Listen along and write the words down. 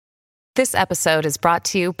This episode is brought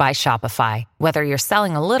to you by Shopify. Whether you're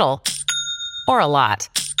selling a little or a lot,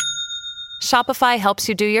 Shopify helps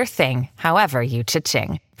you do your thing, however you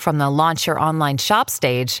cha-ching. From the launch your online shop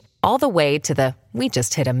stage, all the way to the we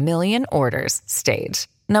just hit 1 million orders stage.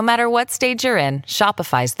 No matter what stage you're in,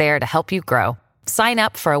 Shopify's there to help you grow. Sign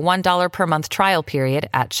up for a $1 per month trial period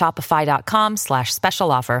at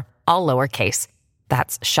shopify.com/special offer, all lowercase.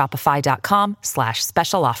 That's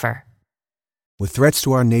shopify.com/special offer. With threats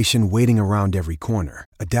to our nation waiting around every corner,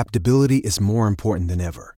 adaptability is more important than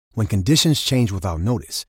ever. When conditions change without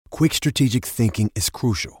notice, quick strategic thinking is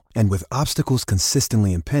crucial. And with obstacles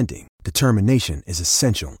consistently impending, determination is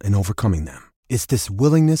essential in overcoming them. It's this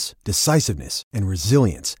willingness, decisiveness, and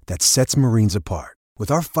resilience that sets Marines apart. With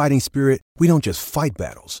our fighting spirit, we don't just fight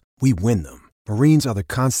battles, we win them. Marines are the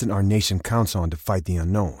constant our nation counts on to fight the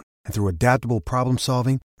unknown. And through adaptable problem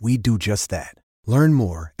solving, we do just that. Learn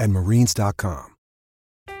more at marines.com.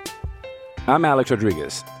 I'm Alex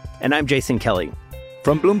Rodriguez. And I'm Jason Kelly.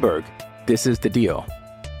 From Bloomberg, this is The Deal.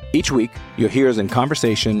 Each week, you'll hear us in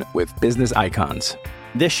conversation with business icons.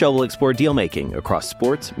 This show will explore deal-making across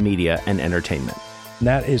sports, media, and entertainment.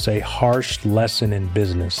 That is a harsh lesson in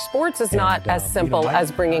business. Sports is not as simple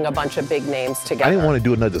as bringing a bunch of big names together. I didn't want to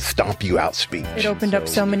do another stomp you out speech. It opened up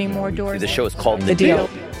so many more doors. The show is called The Deal.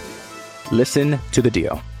 Listen to The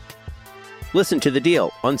Deal. Listen to The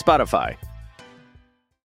Deal on Spotify.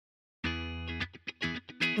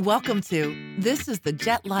 Welcome to This is the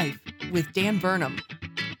Jet Life with Dan Burnham,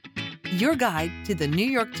 your guide to the New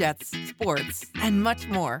York Jets, sports, and much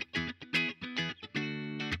more.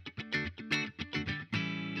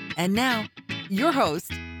 And now, your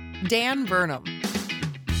host, Dan Burnham.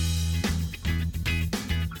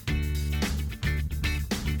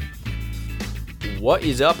 What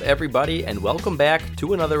is up, everybody, and welcome back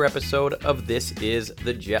to another episode of This is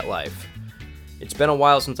the Jet Life. It's been a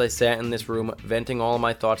while since I sat in this room venting all of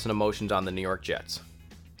my thoughts and emotions on the New York Jets.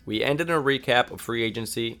 We ended in a recap of free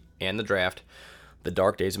agency and the draft, the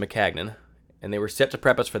dark days of McCagnon, and they were set to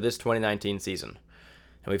prep us for this 2019 season.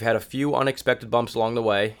 And we've had a few unexpected bumps along the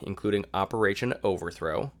way, including Operation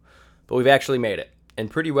Overthrow, but we've actually made it, and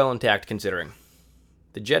pretty well intact considering.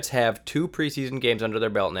 The Jets have 2 preseason games under their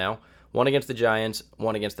belt now, one against the Giants,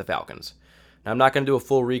 one against the Falcons. Now, I'm not going to do a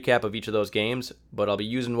full recap of each of those games, but I'll be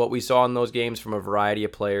using what we saw in those games from a variety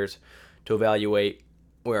of players to evaluate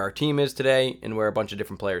where our team is today and where a bunch of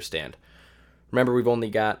different players stand. Remember, we've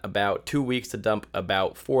only got about 2 weeks to dump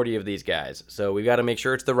about 40 of these guys, so we've got to make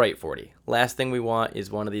sure it's the right 40. Last thing we want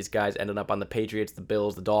is one of these guys ending up on the Patriots, the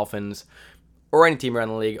Bills, the Dolphins, or any team around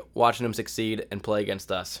the league, watching them succeed and play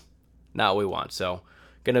against us. Not what we want, so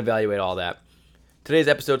going to evaluate all that. Today's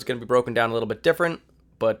episode is going to be broken down a little bit different,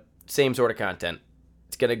 but same sort of content.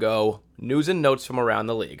 It's going to go news and notes from around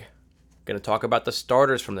the league. Going to talk about the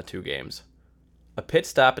starters from the 2 games. A pit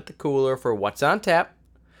stop at the cooler for what's on tap.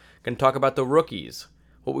 Going to talk about the rookies,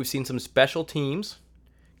 what we've seen some special teams.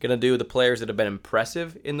 Going to do the players that have been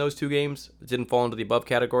impressive in those 2 games, that didn't fall into the above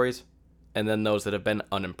categories, and then those that have been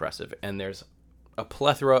unimpressive. And there's a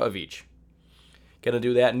plethora of each. Going to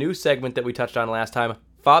do that new segment that we touched on last time,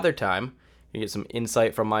 Father Time. You get some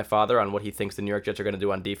insight from my father on what he thinks the New York Jets are going to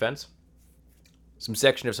do on defense. Some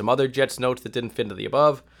section of some other Jets notes that didn't fit into the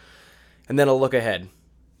above. And then a look ahead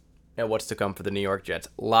at what's to come for the New York Jets.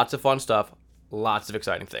 Lots of fun stuff. Lots of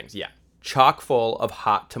exciting things. Yeah, chock full of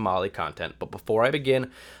hot tamale content. But before I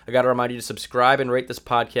begin, I got to remind you to subscribe and rate this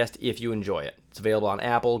podcast if you enjoy it. It's available on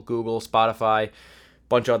Apple, Google, Spotify, a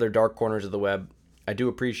bunch of other dark corners of the web. I do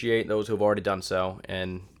appreciate those who have already done so.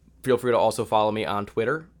 And feel free to also follow me on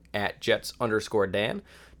Twitter at Jets_Dan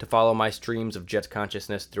to follow my streams of Jets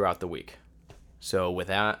consciousness throughout the week. So with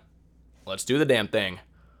that, let's do the damn thing.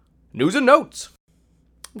 News and notes.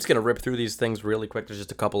 I'm just going to rip through these things really quick. There's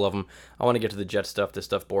just a couple of them. I want to get to the Jets stuff. This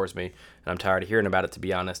stuff bores me, and I'm tired of hearing about it, to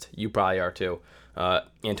be honest. You probably are too.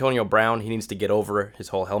 Antonio Brown, he needs to get over his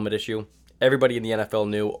whole helmet issue. Everybody in the NFL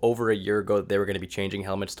knew over a year ago that they were going to be changing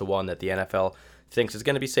helmets to one that the NFL thinks is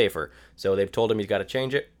going to be safer. So they've told him he's got to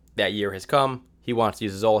change it. That year has come. He wants to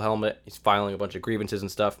use his old helmet. He's filing a bunch of grievances and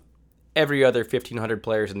stuff. Every other 1,500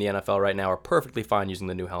 players in the NFL right now are perfectly fine using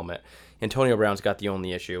the new helmet. Antonio Brown's got the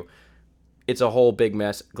only issue. It's a whole big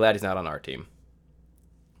mess. Glad he's not on our team.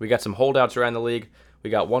 We got some holdouts around the league. We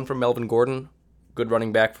got one from Melvin Gordon, good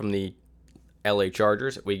running back from the LA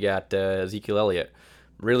Chargers. We got Ezekiel Elliott,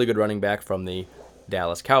 really good running back from the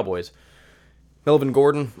Dallas Cowboys. Melvin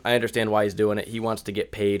Gordon, I understand why he's doing it. He wants to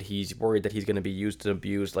get paid. He's worried that he's going to be used and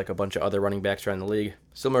abused like a bunch of other running backs around the league.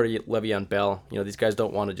 Similar to Le'Veon Bell. You know, these guys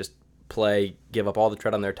don't want to just play, give up all the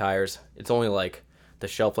tread on their tires. It's only like the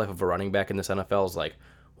shelf life of a running back in this NFL is like,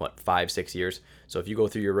 5-6 years. So if you go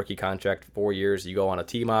through your rookie contract 4 years, you go on a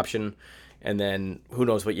team option, and then who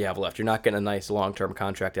knows what you have left. You're not getting a nice long-term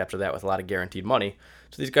contract after that with a lot of guaranteed money.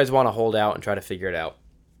 So these guys want to hold out and try to figure it out.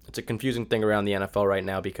 It's a confusing thing around the NFL right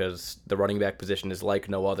now because the running back position is like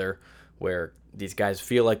no other, where these guys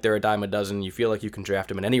feel like they're a dime a dozen. You feel like you can draft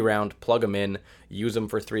them in any round, plug them in, use them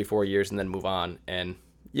for 3-4 years, and then move on. And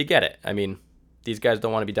you get it. I mean, these guys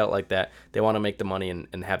don't want to be dealt like that. They want to make the money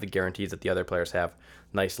and have the guarantees that the other players have.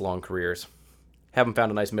 Nice, long careers. Haven't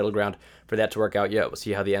found a nice middle ground for that to work out yet. We'll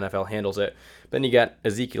see how the NFL handles it. Then you got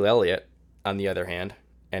Ezekiel Elliott, on the other hand,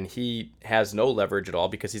 and he has no leverage at all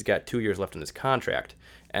because he's got 2 years left in his contract.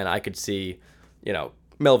 And I could see,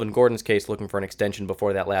 Melvin Gordon's case looking for an extension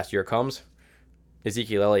before that last year comes.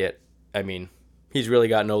 Ezekiel Elliott, I mean, he's really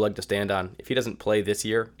got no leg to stand on. If he doesn't play this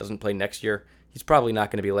year, doesn't play next year, he's probably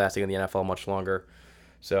not going to be lasting in the NFL much longer.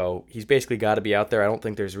 So he's basically got to be out there. I don't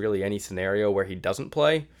think there's really any scenario where he doesn't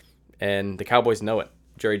play, and the Cowboys know it.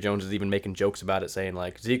 Jerry Jones is even making jokes about it, saying,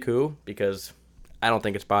 Zeke who? Because I don't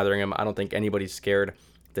think it's bothering him. I don't think anybody's scared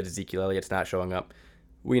that Ezekiel Elliott's not showing up.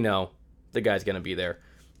 We know the guy's going to be there.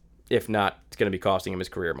 If not, it's going to be costing him his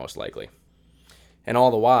career most likely. And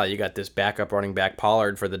all the while, you got this backup running back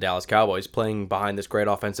Pollard for the Dallas Cowboys playing behind this great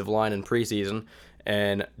offensive line in preseason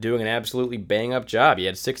and doing an absolutely bang-up job. He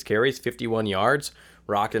had 6 carries, 51 yards,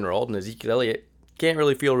 rocked and rolled, and Ezekiel Elliott can't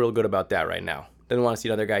really feel real good about that right now. Didn't want to see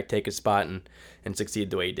another guy take his spot and succeed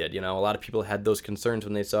the way he did. A lot of people had those concerns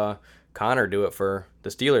when they saw Connor do it for the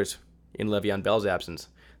Steelers in Le'Veon Bell's absence.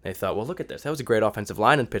 They thought, well, look at this. That was a great offensive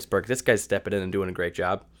line in Pittsburgh. This guy's stepping in and doing a great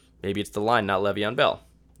job. Maybe it's the line, not Le'Veon Bell.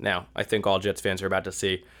 Now, I think all Jets fans are about to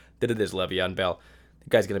see that it is Le'Veon Bell. The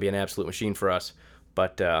guy's going to be an absolute machine for us.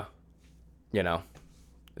 But,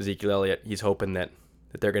 Ezekiel Elliott, he's hoping that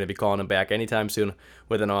they're going to be calling him back anytime soon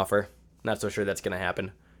with an offer. Not so sure that's going to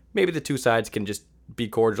happen. Maybe the two sides can just be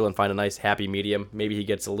cordial and find a nice happy medium. Maybe he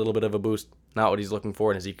gets a little bit of a boost, not what he's looking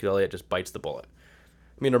for, and Ezekiel Elliott just bites the bullet.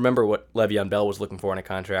 I mean, remember what Le'Veon Bell was looking for in a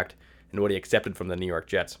contract and what he accepted from the New York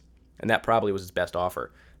Jets. And that probably was his best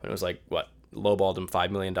offer. And it was lowballed him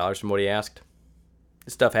 $5 million from what he asked.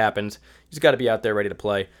 This stuff happens. He's got to be out there ready to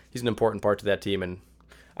play. He's an important part to that team, and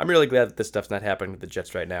I'm really glad that this stuff's not happening with the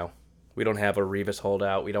Jets right now. We don't have a Revis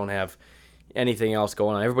holdout. We don't have anything else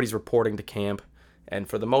going on. Everybody's reporting to camp, and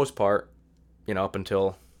for the most part, up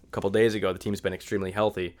until a couple days ago, the team's been extremely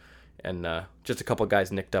healthy, and just a couple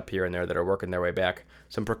guys nicked up here and there that are working their way back.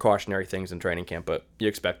 Some precautionary things in training camp, but you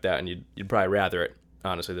expect that, and you'd probably rather it,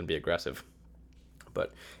 honestly, than be aggressive.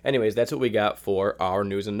 But anyways, that's what we got for our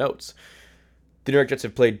news and notes. The New York Jets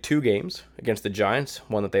have played 2 games against the Giants,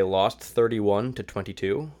 one that they lost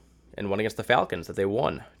 31-22, and one against the Falcons that they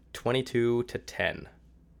won 22-10.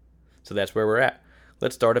 So that's where we're at.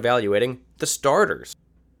 Let's start evaluating the starters.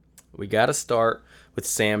 We got to start with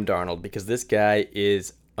Sam Darnold because this guy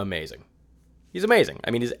is amazing. He's amazing.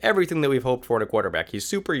 I mean, he's everything that we've hoped for in a quarterback. He's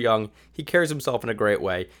super young. He carries himself in a great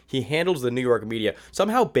way. He handles the New York media.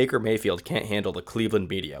 Somehow Baker Mayfield can't handle the Cleveland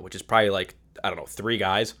media, which is probably 3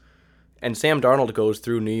 guys. And Sam Darnold goes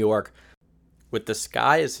through New York with the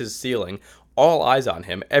sky as his ceiling, all eyes on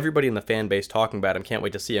him, everybody in the fan base talking about him, can't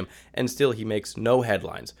wait to see him, and still he makes no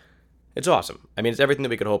headlines. It's awesome. I mean, it's everything that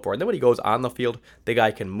we could hope for. And then when he goes on the field, the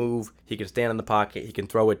guy can move, he can stand in the pocket, he can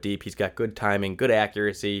throw it deep, he's got good timing, good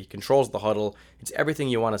accuracy, he controls the huddle. It's everything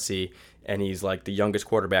you want to see, and he's like the youngest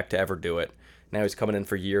quarterback to ever do it. Now he's coming in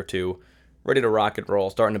for year 2, ready to rock and roll,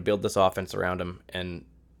 starting to build this offense around him. And,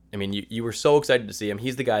 I mean, you were so excited to see him.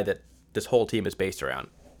 He's the guy that this whole team is based around.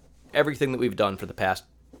 Everything that we've done for the past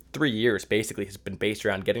 3 years basically has been based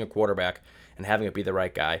around getting a quarterback and having it be the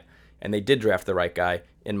right guy. And they did draft the right guy,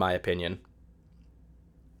 in my opinion.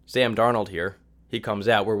 Sam Darnold here, he comes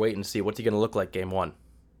out. We're waiting to see what's he going to look like game 1.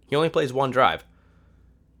 He only plays 1 drive.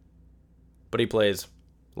 But he plays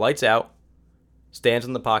lights out, stands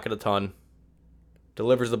in the pocket a ton,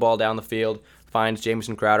 delivers the ball down the field, finds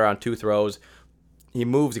Jamison Crowder on 2 throws. He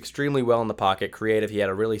moves extremely well in the pocket, creative. He had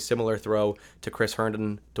a really similar throw to Chris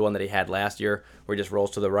Herndon, to one that he had last year, where he just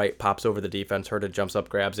rolls to the right, pops over the defense, Herndon jumps up,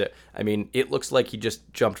 grabs it. I mean, it looks like he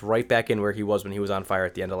just jumped right back in where he was when he was on fire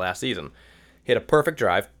at the end of last season. He had a perfect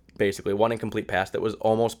drive, basically, 1 incomplete pass that was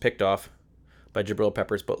almost picked off by Jabril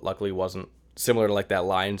Peppers, but luckily wasn't. Similar to that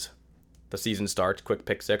Lions, the season starts, quick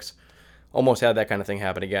pick 6. Almost had that kind of thing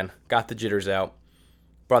happen again. Got the jitters out,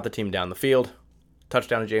 brought the team down the field,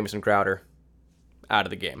 touchdown to Jamison Crowder, out of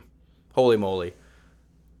the game. Holy moly.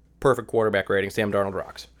 Perfect quarterback rating. Sam Darnold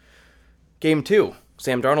rocks. Game 2.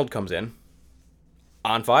 Sam Darnold comes in.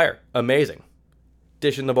 On fire. Amazing.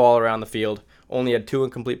 Dishing the ball around the field. Only had 2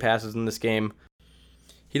 incomplete passes in this game.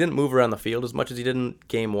 He didn't move around the field as much as he did in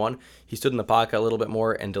Game 1. He stood in the pocket a little bit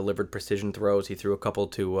more and delivered precision throws. He threw a couple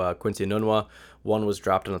to Quincy Enunwa. One was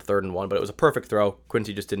dropped on a 3rd and 1, but it was a perfect throw.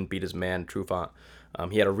 Quincy just didn't beat his man, Trufant.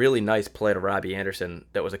 He had a really nice play to Robbie Anderson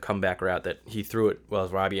that was a comeback route that he threw it while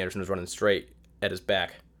Robbie Anderson was running straight at his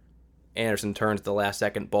back. Anderson turns at the last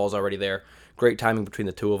second. Ball's already there. Great timing between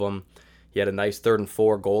the two of them. He had a nice 3rd and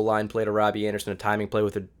 4 goal line play to Robbie Anderson, a timing play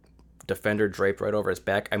with a defender draped right over his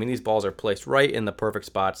back. I mean, these balls are placed right in the perfect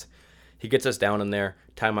spots. He gets us down in there.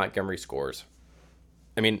 Ty Montgomery scores.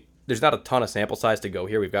 I mean, there's not a ton of sample size to go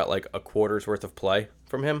here. We've got like a quarter's worth of play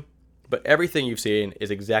from him. But everything you've seen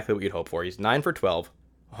is exactly what you'd hope for. He's 9 for 12,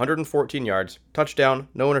 114 yards, touchdown,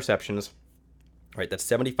 no interceptions. Right, that's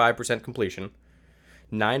 75% completion,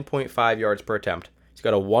 9.5 yards per attempt. He's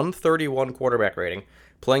got a 131 quarterback rating,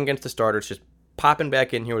 playing against the starters, just popping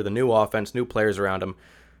back in here with a new offense, new players around him,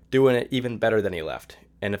 doing it even better than he left.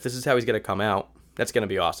 And if this is how he's going to come out, that's going to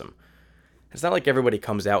be awesome. It's not like everybody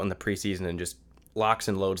comes out in the preseason and just locks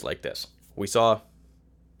and loads like this. We saw,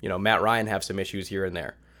 Matt Ryan have some issues here and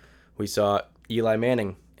there. We saw Eli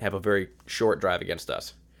Manning have a very short drive against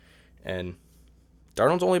us. And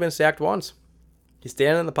Darnold's only been sacked once. He's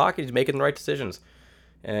standing in the pocket. He's making the right decisions.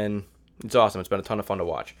 And it's awesome. It's been a ton of fun to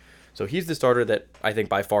watch. So he's the starter that I think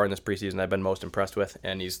by far in this preseason I've been most impressed with,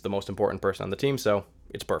 and he's the most important person on the team, so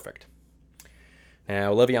it's perfect.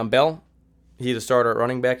 Now, Le'Veon Bell, he's a starter at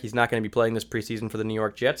running back. He's not going to be playing this preseason for the New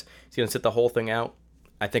York Jets. He's going to sit the whole thing out.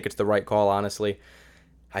 I think it's the right call, honestly.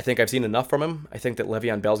 I think I've seen enough from him. I think that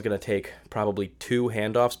Le'Veon Bell's going to take probably 2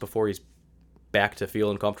 handoffs before he's back to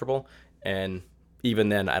feeling comfortable, and even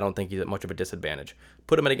then, I don't think he's at much of a disadvantage.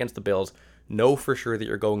 Put him in against the Bills. Know for sure that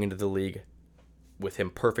you're going into the league with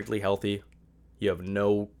him perfectly healthy. You have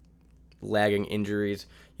no lagging injuries.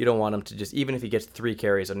 You don't want him to just, even if he gets 3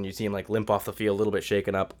 carries and you see him like limp off the field, a little bit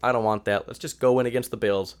shaken up. I don't want that. Let's just go in against the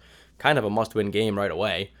Bills. Kind of a must-win game right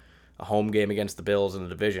away. A home game against the Bills in the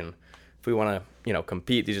division. If we want to,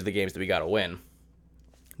 compete, these are the games that we got to win.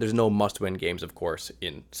 There's no must-win games, of course,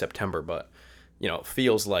 in September, but, it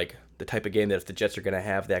feels like the type of game that if the Jets are going to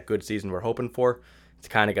have that good season we're hoping for, it's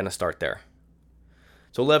kind of going to start there.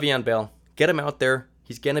 So Le'Veon Bell, get him out there.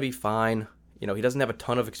 He's going to be fine. He doesn't have a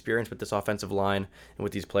ton of experience with this offensive line and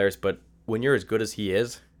with these players, but when you're as good as he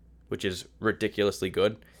is, which is ridiculously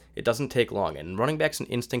good, it doesn't take long. And running back's an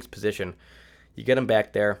instincts position. You get him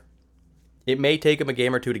back there. It may take him a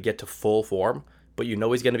game or two to get to full form, but he's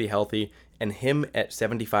going to be healthy, and him at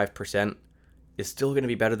 75% is still going to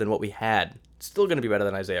be better than what we had. It's still going to be better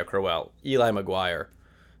than Isaiah Crowell, Eli McGuire.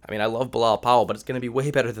 I mean, I love Bilal Powell, but it's going to be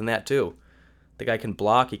way better than that too. The guy can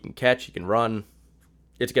block, he can catch, he can run.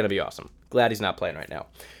 It's going to be awesome. Glad he's not playing right now.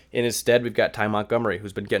 In his stead, we've got Ty Montgomery,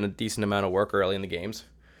 who's been getting a decent amount of work early in the games.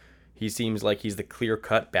 He seems like he's the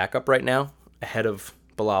clear-cut backup right now, ahead of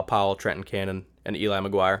Bilal Powell, Trenton Cannon, and Eli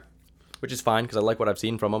McGuire, which is fine because I like what I've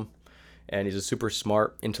seen from him. And he's a super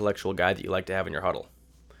smart, intellectual guy that you like to have in your huddle.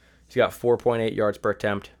 He's got 4.8 yards per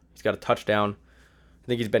attempt. He's got a touchdown. I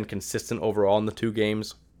think he's been consistent overall in the 2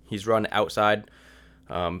 games. He's run outside.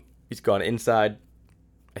 He's gone inside.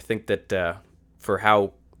 I think that for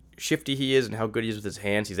how shifty he is and how good he is with his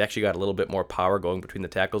hands, he's actually got a little bit more power going between the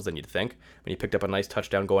tackles than you'd think. I mean, he picked up a nice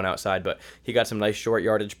touchdown going outside, but he got some nice short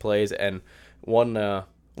yardage plays and one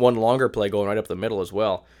longer play going right up the middle as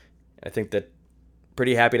well. I think that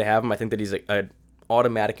pretty happy to have him. I think that he's an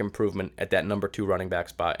automatic improvement at that number 2 running back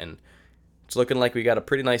spot, and it's looking like we got a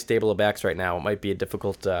pretty nice stable of backs right now. It might be a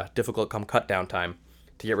difficult come cut down time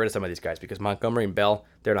to get rid of some of these guys because Montgomery and Bell,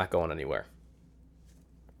 they're not going anywhere.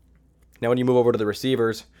 Now when you move over to the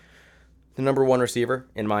receivers, the number 1 receiver,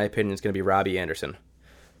 in my opinion, is going to be Robbie Anderson.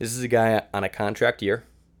 This is a guy on a contract year,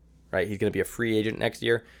 right? He's going to be a free agent next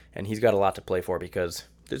year, and he's got a lot to play for because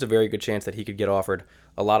there's a very good chance that he could get offered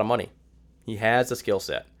a lot of money. He has the skill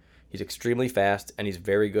set. He's extremely fast, and he's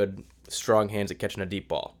very good, strong hands at catching a deep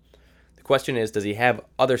ball. The question is, does he have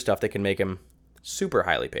other stuff that can make him super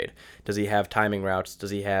highly paid? Does he have timing routes?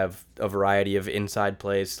 Does he have a variety of inside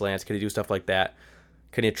plays, slants? Can he do stuff like that?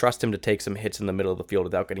 Can you trust him to take some hits in the middle of the field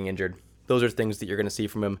without getting injured? Those are things that you're going to see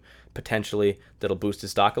from him potentially that'll boost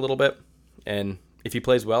his stock a little bit. And if he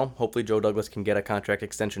plays well, hopefully Joe Douglas can get a contract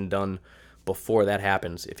extension done before that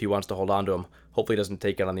happens. If he wants to hold on to him, hopefully he doesn't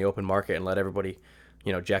take it on the open market and let everybody,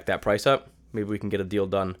 jack that price up. Maybe we can get a deal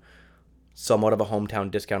done somewhat of a hometown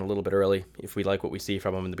discount a little bit early if we like what we see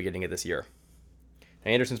from him in the beginning of this year.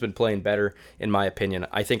 Now, Anderson's been playing better, in my opinion.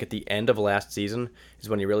 I think at the end of last season is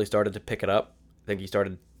when he really started to pick it up. I think he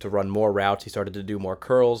started to run more routes. He started to do more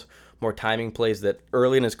curls, more timing plays that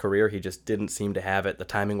early in his career he just didn't seem to have it. The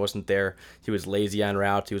timing wasn't there. He was lazy on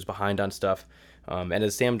routes. He was behind on stuff. And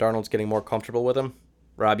as Sam Darnold's getting more comfortable with him,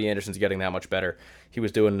 Robbie Anderson's getting that much better. He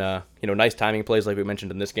was doing nice timing plays like we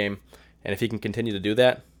mentioned in this game, and if he can continue to do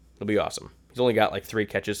that, it'll be awesome. He's only got like 3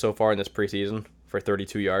 catches so far in this preseason for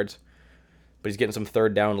 32 yards, but he's getting some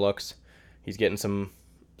third down looks. He's getting some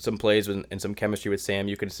plays and some chemistry with Sam.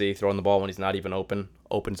 You can see throwing the ball when he's not even open,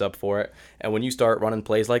 opens up for it. And when you start running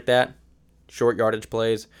plays like that, short yardage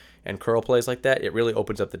plays and curl plays like that, it really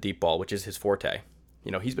opens up the deep ball, which is his forte.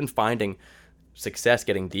 He's been finding success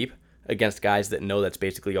getting deep against guys that know that's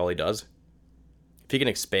basically all he does. If he can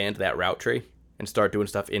expand that route tree and start doing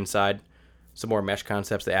stuff inside, some more mesh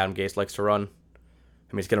concepts that Adam Gase likes to run,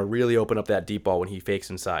 it's going to really open up that deep ball when he fakes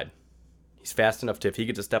inside. He's fast enough to, if he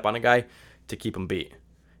gets a step on a guy, to keep him beat.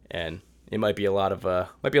 And it might be a lot of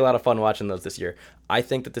fun watching those this year. I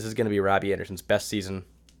think that this is going to be Robbie Anderson's best season.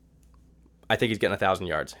 I think he's getting 1,000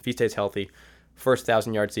 yards. If he stays healthy, first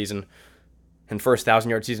 1,000-yard season, and first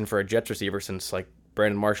 1,000-yard season for a Jets receiver since like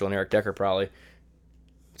Brandon Marshall and Eric Decker probably.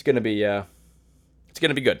 It's going to be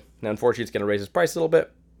good. Now, unfortunately, it's going to raise his price a little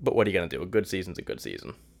bit, but what are you going to do? A good season's a good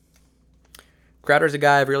season. Crowder's a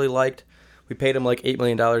guy I've really liked. We paid him like $8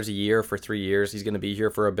 million a year for 3 years. He's going to be here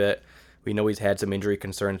for a bit. We know he's had some injury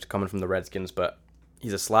concerns coming from the Redskins, but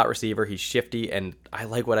he's a slot receiver. He's shifty, and I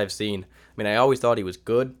like what I've seen. I always thought he was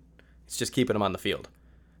good. It's just keeping him on the field.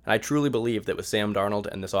 And I truly believe that with Sam Darnold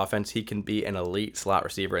and this offense, he can be an elite slot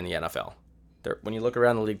receiver in the NFL. When you look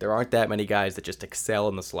around the league, there aren't that many guys that just excel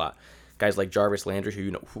in the slot. Guys like Jarvis Landry,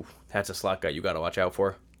 who that's a slot guy you got to watch out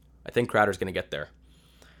for. I think Crowder's going to get there.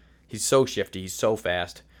 He's so shifty. He's so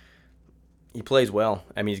fast. He plays well.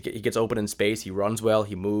 He gets open in space. He runs well.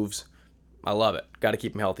 He moves. I love it. Got to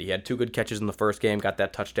keep him healthy. He had 2 good catches in the first game. Got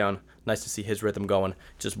that touchdown. Nice to see his rhythm going.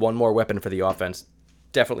 Just one more weapon for the offense.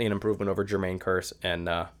 Definitely an improvement over Jermaine Kearse. And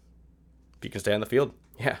if he can stay on the field,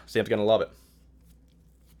 yeah, Sam's going to love it.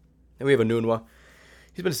 Then we have Enunwa.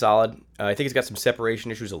 He's been solid. I think he's got some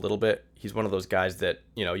separation issues a little bit. He's one of those guys that,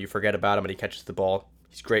 you forget about him and he catches the ball.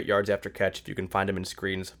 He's great yards after catch. If you can find him in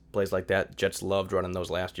screens, plays like that. Jets loved running those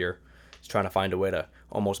last year. He's trying to find a way to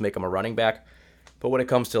almost make him a running back. But when it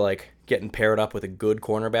comes to like getting paired up with a good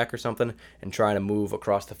cornerback or something and trying to move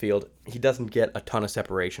across the field, he doesn't get a ton of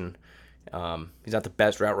separation. He's not the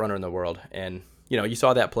best route runner in the world. And, you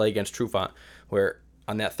saw that play against Trufant where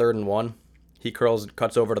on that 3rd and 1, he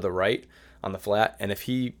cuts over to the right on the flat. And if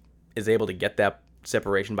he is able to get that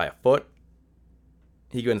separation by a foot,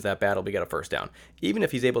 he wins that battle. We get a first down. Even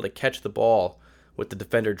if he's able to catch the ball with the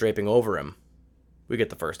defender draping over him, we get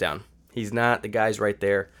the first down. He's not the guy's right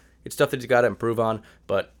there. It's stuff that he's got to improve on,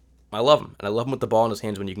 but I love him. And I love him with the ball in his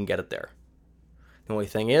hands when you can get it there. The only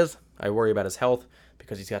thing is, I worry about his health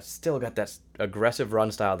because he's still got that aggressive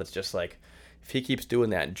run style that's just like, if he keeps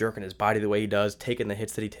doing that and jerking his body the way he does, taking the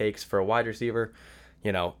hits that he takes for a wide receiver,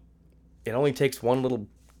 it only takes one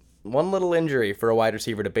little injury for a wide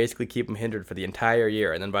receiver to basically keep him hindered for the entire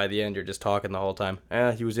year. And then by the end, you're just talking the whole time.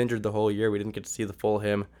 He was injured the whole year. We didn't get to see the full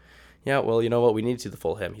him. Yeah, well, you know what? We need to see the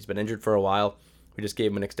full him. He's been injured for a while. We just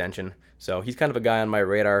gave him an extension. So he's kind of a guy on my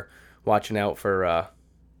radar watching out for,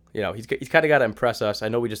 he's kind of got to impress us. I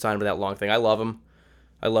know we just signed him to that long thing. I love him.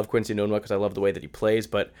 I love Quincy Enunwa because I love the way that he plays.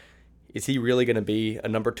 But is he really going to be a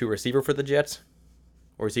number 2 receiver for the Jets?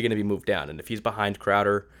 Or is he going to be moved down? And if he's behind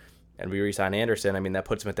Crowder and we re-sign Anderson, that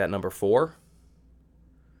puts him at that number 4.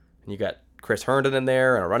 And you got Chris Herndon in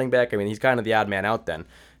there and a running back. He's kind of the odd man out then.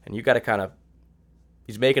 And you got to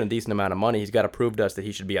he's making a decent amount of money. He's got to prove to us that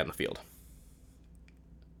he should be out in the field.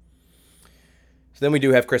 So then we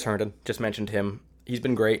do have Chris Herndon. Just mentioned him. He's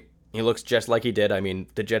been great. He looks just like he did.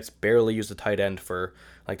 The Jets barely used a tight end for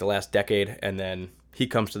like the last decade. And then he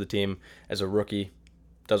comes to the team as a rookie.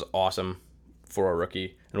 Does awesome for a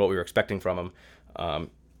rookie and what we were expecting from him.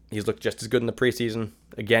 He's looked just as good in the preseason.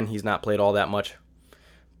 Again, he's not played all that much.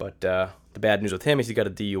 But the bad news with him is he got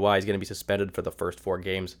a DUI. He's going to be suspended for the first 4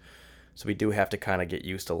 games. So we do have to kind of get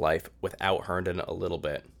used to life without Herndon a little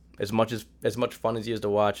bit. As much fun as he is to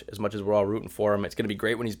watch, as much as we're all rooting for him, it's going to be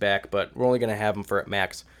great when he's back, but we're only going to have him for at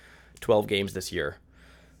max 12 games this year.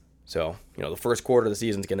 So, the first quarter of the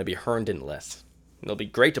season is going to be Herndon-less. It'll be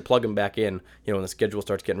great to plug him back in, when the schedule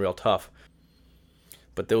starts getting real tough.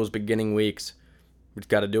 But those beginning weeks, we've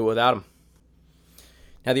got to do it without him.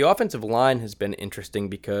 Now, the offensive line has been interesting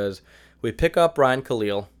because we pick up Ryan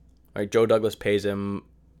Khalil. Right, Joe Douglas pays him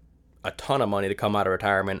a ton of money to come out of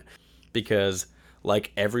retirement because,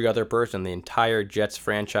 like every other person, the entire Jets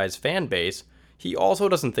franchise fan base, he also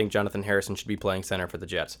doesn't think Jonathan Harrison should be playing center for the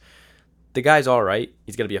Jets. The guy's all right.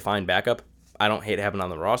 He's going to be a fine backup. I don't hate having him on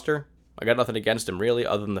the roster. I got nothing against him, really,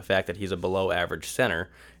 other than the fact that he's a below-average center,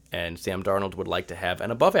 and Sam Darnold would like to have an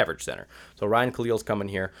above-average center. So Ryan Khalil's coming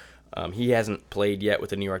here. He hasn't played yet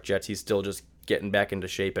with the New York Jets. He's still just getting back into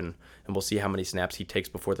shape, and we'll see how many snaps he takes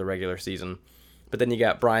before the regular season. But then you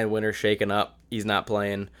got Brian Winter shaking up. He's not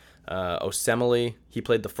playing. Osemele, he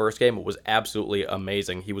played the first game. It was absolutely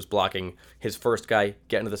amazing. He was blocking his first guy,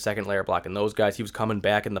 getting to the second layer, blocking those guys. He was coming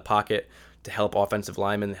back in the pocket to help offensive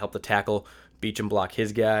linemen, help the tackle, Beachum block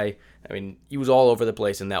his guy. I mean, he was all over the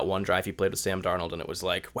place in that one drive he played with Sam Darnold, and it was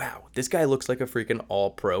like, wow, this guy looks like a freaking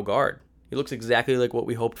all-pro guard. He looks exactly like what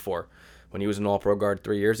we hoped for when he was an all-pro guard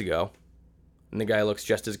 3 years ago. And the guy looks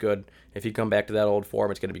just as good. If he come back to that old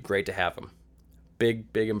form, it's going to be great to have him. Big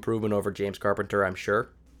improvement over James Carpenter, I'm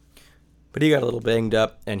sure. But he got a little banged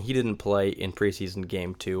up, and he didn't play in preseason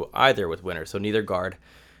game 2 either with Winter, so neither guard.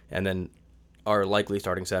 And then our likely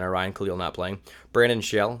starting center, Ryan Khalil, not playing. Brandon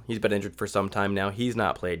Shell, he's been injured for some time now. He's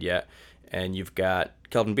not played yet. And you've got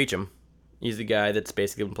Kelvin Beachum. He's the guy that's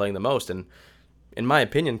basically been playing the most. And in my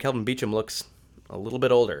opinion, Kelvin Beachum looks a little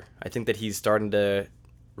bit older. I think that he's starting to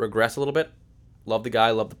regress a little bit. Love the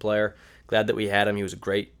guy, love the player. Glad that we had him. He was a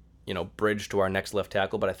great, bridge to our next left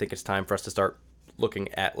tackle, but I think it's time for us to start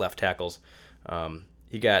looking at left tackles.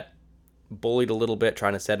 He got bullied a little bit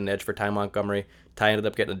trying to set an edge for Ty Montgomery. Ty ended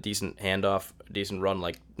up getting a decent handoff, a decent run,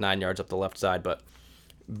 like 9 yards up the left side, but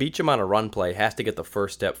Beachum on a run play has to get the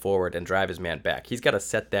first step forward and drive his man back. He's got to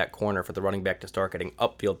set that corner for the running back to start getting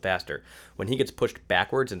upfield faster. When he gets pushed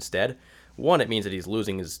backwards instead, one, it means that he's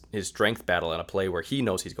losing his strength battle on a play where he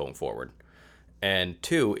knows he's going forward. And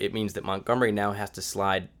two, it means that Montgomery now has to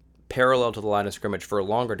slide parallel to the line of scrimmage for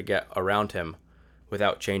longer to get around him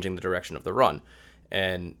without changing the direction of the run.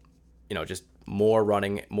 And, just more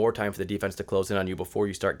running, more time for the defense to close in on you before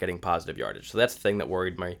you start getting positive yardage. So that's the thing that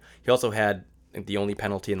worried me. He also had the only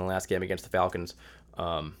penalty in the last game against the Falcons.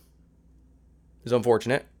 It's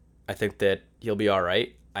unfortunate. I think that he'll be all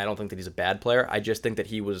right. I don't think that he's a bad player. I just think that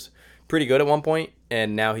he was pretty good at one point,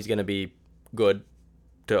 and now he's going to be good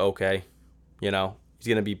to okay. He's going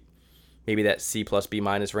to be maybe that C plus B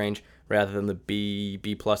minus range rather than the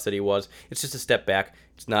B plus that he was. It's just a step back.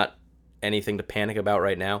 It's not anything to panic about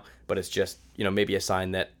right now, but it's just, maybe a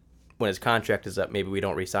sign that when his contract is up, maybe we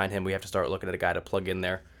don't re-sign him. We have to start looking at a guy to plug in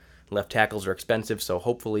there. Left tackles are expensive, so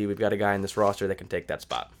hopefully we've got a guy in this roster that can take that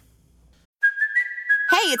spot.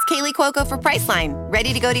 Hey, it's Kaylee Cuoco for Priceline.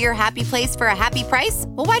 Ready to go to your happy place for a happy price?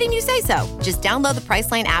 Well, why didn't you say so? Just download the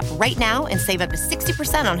Priceline app right now and save up to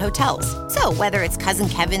 60% on hotels. So whether it's Cousin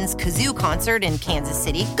Kevin's Kazoo Concert in Kansas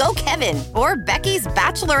City, go Kevin, or Becky's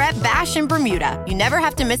Bachelorette Bash in Bermuda, you never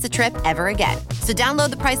have to miss a trip ever again. So download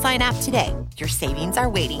the Priceline app today. Your savings are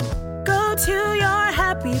waiting. Go to your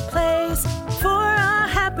happy place for a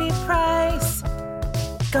happy price.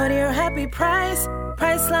 Go to your happy price,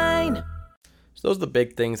 Priceline. So those are the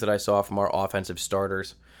big things that I saw from our offensive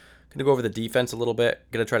starters. Going to go over the defense a little bit.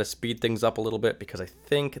 Going to try to speed things up a little bit because I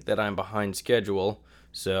think that I'm behind schedule.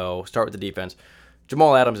 So start with the defense.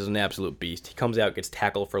 Jamal Adams is an absolute beast. He comes out, gets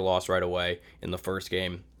tackled for loss right away in the first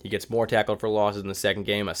game. He gets more tackled for losses in the second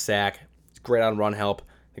game, a sack. He's great on run help.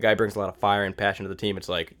 The guy brings a lot of fire and passion to the team. It's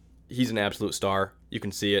like he's an absolute star. You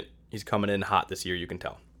can see it. He's coming in hot this year, you can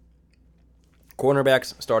tell.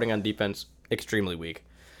 Cornerbacks starting on defense, extremely weak.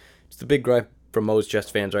 It's the big gripe from most Jets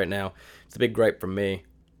fans right now. It's a big gripe from me.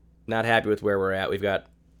 Not happy with where we're at. We've got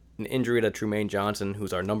an injury to Trumaine Johnson,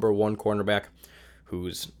 who's our number one cornerback,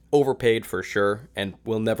 who's overpaid for sure and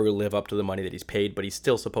will never live up to the money that he's paid, but he's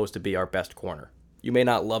still supposed to be our best corner. You may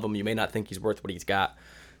not love him. You may not think he's worth what he's got,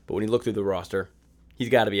 but when you look through the roster, he's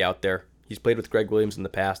got to be out there. He's played with Greg Williams in the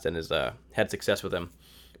past and has had success with him.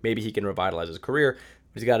 Maybe he can revitalize his career,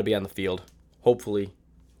 but he's got to be on the field. Hopefully,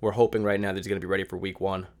 we're hoping right now that he's going to be ready for week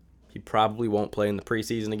 1. He probably won't play in the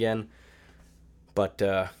preseason again, but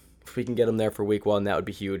if we can get him there for week 1, that would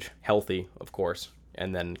be huge. Healthy, of course,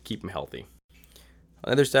 and then keep him healthy. On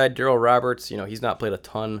the other side, Daryl Roberts, he's not played a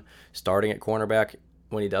ton starting at cornerback.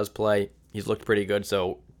 When he does play, he's looked pretty good,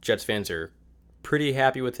 so Jets fans are pretty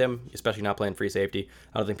happy with him, especially not playing free safety.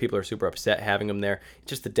 I don't think people are super upset having him there.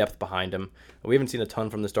 It's just the depth behind him. We haven't seen a ton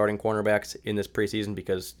from the starting cornerbacks in this preseason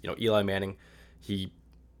because, Eli Manning, he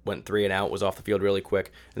went 3 and out, was off the field really quick.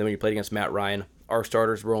 And then when you played against Matt Ryan, our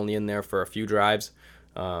starters were only in there for a few drives.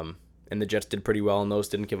 And the Jets did pretty well in those,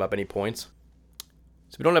 didn't give up any points.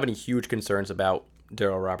 So we don't have any huge concerns about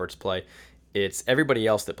Daryl Roberts' play. It's everybody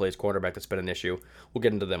else that plays cornerback that's been an issue. We'll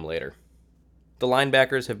get into them later. The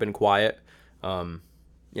linebackers have been quiet.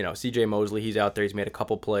 C.J. Mosley, he's out there. He's made a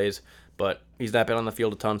couple plays, but he's not been on the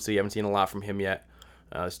field a ton, so you haven't seen a lot from him yet.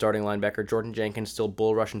 Starting linebacker Jordan Jenkins still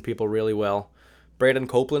bull rushing people really well. Brandon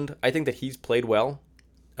Copeland, I think that he's played well.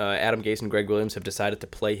 Adam Gase and Greg Williams have decided to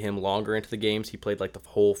play him longer into the games. He played like the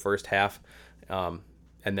whole first half.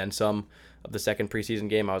 and then some of the second preseason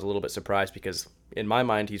game. I was a little bit surprised because in my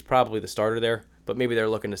mind he's probably the starter there, but maybe they're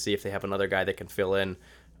looking to see if they have another guy that can fill in.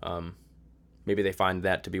 Maybe they find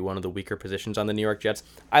that to be one of the weaker positions on the New York Jets.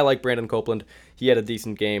 I like Brandon Copeland. He had a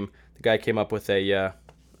decent game. The guy came up with a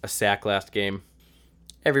sack last game.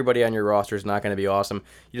 Everybody on your roster is not going to be awesome.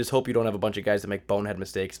 You just hope you don't have a bunch of guys that make bonehead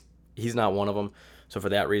mistakes. He's not one of them. So for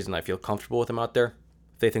that reason, I feel comfortable with him out there.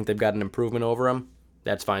 If they think they've got an improvement over him,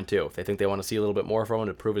 that's fine too. If they think they want to see a little bit more from him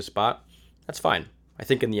to prove his spot, that's fine. I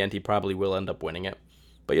think in the end he probably will end up winning it.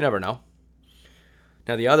 But you never know.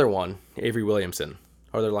 Now the other one, Avery Williamson,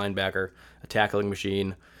 other linebacker, a tackling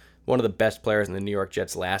machine, one of the best players in the New York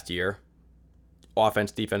Jets last year.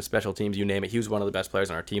 Offense, defense, special teams, you name it. He was one of the best players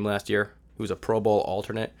on our team last year. He was a Pro Bowl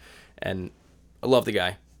alternate, and I love the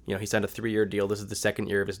guy. You know, he signed a 3-year deal. This is the second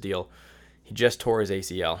year of his deal. He just tore his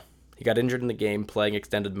ACL. He got injured in the game playing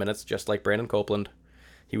extended minutes, just like Brandon Copeland.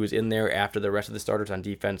 He was in there after the rest of the starters on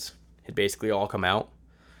defense had basically all come out,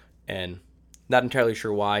 and not entirely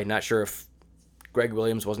sure why. Not sure if Greg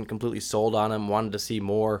Williams wasn't completely sold on him, wanted to see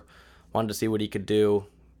more, wanted to see what he could do,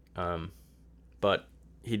 but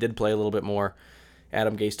he did play a little bit more.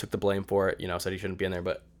 Adam Gase took the blame for it, said he shouldn't be in there,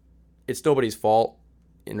 but it's nobody's fault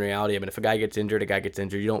in reality. I mean, if a guy gets injured, a guy gets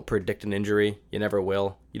injured. You don't predict an injury. You never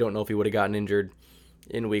will. You don't know if he would have gotten injured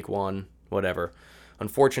in week 1, whatever.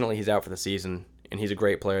 Unfortunately, he's out for the season, and he's a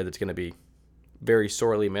great player that's going to be very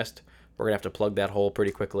sorely missed. We're going to have to plug that hole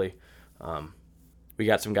pretty quickly. We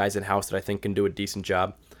got some guys in-house that I think can do a decent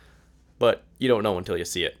job, but you don't know until you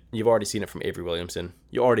see it. You've already seen it from Avery Williamson.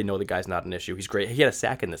 You already know the guy's not an issue. He's great. He had a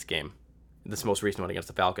sack in this game, this most recent one against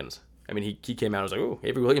the Falcons. I mean, he came out and was like, "Ooh,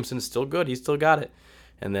 Avery Williamson's still good. He's still got it."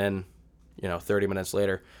 And then, 30 minutes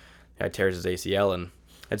later, he tears his ACL, and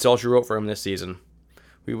that's all she wrote for him this season.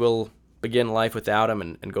 We will begin life without him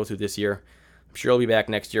and go through this year. I'm sure he'll be back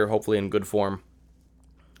next year, hopefully in good form.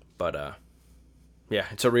 But, yeah,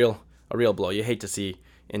 it's a real blow. You hate to see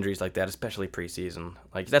injuries like that, especially preseason.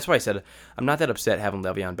 Like, that's why I said I'm not that upset having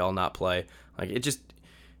Le'Veon Bell not play. Like,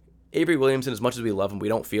 Avery Williamson, as much as we love him, we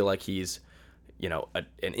don't feel like he's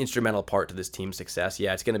an instrumental part to this team's success.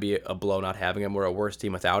 Yeah, it's going to be a blow not having him. We're a worse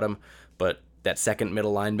team without him, but that second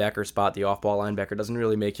middle linebacker spot, the off-ball linebacker, doesn't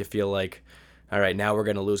really make you feel like, all right, now we're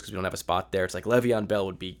going to lose because we don't have a spot there. It's like Le'Veon Bell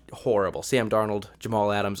would be horrible. Sam Darnold,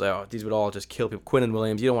 Jamal Adams, these would all just kill people. Quinnen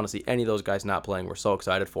Williams, you don't want to see any of those guys not playing. We're so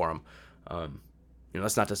excited for them.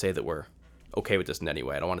 That's not to say that we're okay with this in any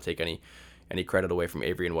way. I don't want to take any credit away from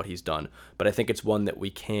Avery and what he's done, but I think it's one that we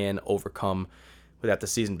can overcome without the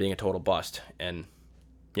season being a total bust. And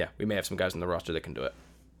yeah, we may have some guys on the roster that can do it.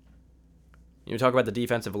 You talk about the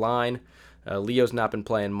defensive line. Leo's not been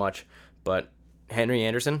playing much, but Henry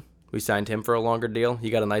Anderson, we signed him for a longer deal.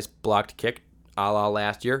 He got a nice blocked kick a la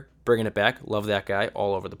last year, bringing it back. Love that guy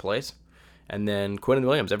all over the place. And then Quinnen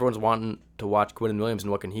Williams. Everyone's wanting to watch Quinnen Williams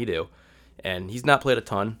and what can he do. And he's not played a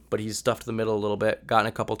ton, but he's stuffed the middle a little bit, gotten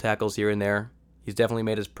a couple tackles here and there. He's definitely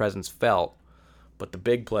made his presence felt. But the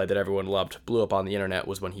big play that everyone loved, blew up on the internet,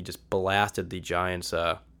 was when he just blasted the Giants'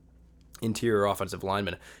 interior offensive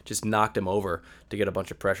lineman, just knocked him over to get a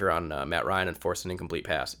bunch of pressure on Matt Ryan and force an incomplete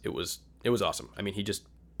pass. It was awesome. I mean, he just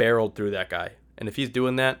barreled through that guy. And if he's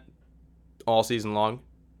doing that all season long,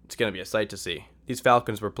 it's going to be a sight to see. These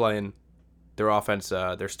Falcons were playing their offense,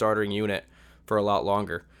 their starting unit, for a lot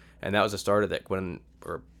longer. And that was a starter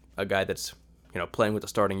or a guy that's playing with the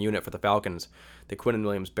starting unit for the Falcons that Quinnen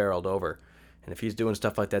Williams barreled over. And if he's doing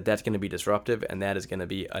stuff like that, that's going to be disruptive, and that is going to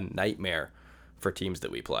be a nightmare for teams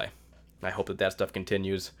that we play. I hope that stuff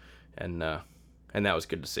continues, and that was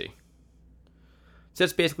good to see. So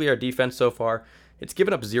that's basically our defense so far. It's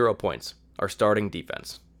given up 0 points, our starting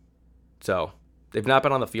defense. So they've not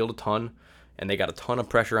been on the field a ton, and they got a ton of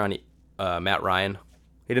pressure on Matt Ryan.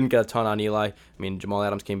 He didn't get a ton on Eli. I mean, Jamal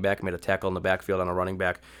Adams came back and made a tackle in the backfield on a running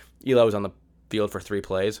back. Eli was on the field for 3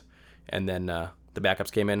 plays, and then the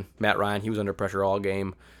backups came in. Matt Ryan, he was under pressure all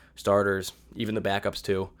game. Starters, even the backups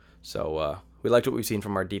too. So we liked what we've seen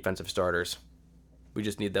from our defensive starters. We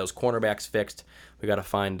just need those cornerbacks fixed. We got to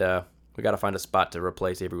find a spot to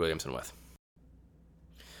replace Avery Williamson with.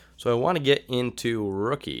 So I want to get into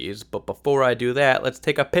rookies, but before I do that, let's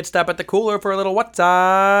take a pit stop at the cooler for a little What's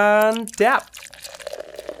on Tap.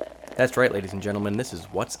 That's right, ladies and gentlemen, this is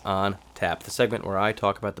What's on Tap, the segment where I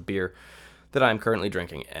talk about the beer that I'm currently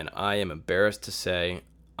drinking, and I am embarrassed to say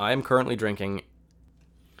I am currently drinking...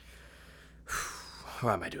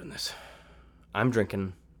 Why am I doing this? I'm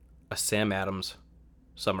drinking a Sam Adams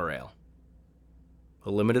Summer Ale.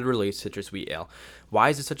 A limited release citrus wheat ale. Why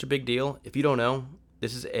is it such a big deal? If you don't know,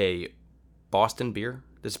 this is a Boston beer.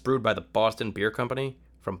 This is brewed by the Boston Beer Company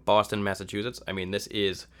from Boston, Massachusetts. I mean, this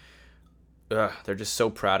is they're just so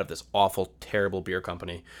proud of this awful, terrible beer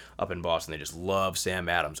company up in Boston. They just love Sam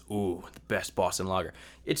Adams. Ooh, the best Boston lager.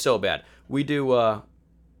 It's so bad. We do,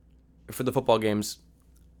 for the football games,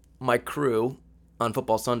 my crew, on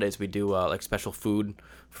football Sundays, we do like special food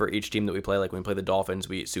for each team that we play. Like when we play the Dolphins,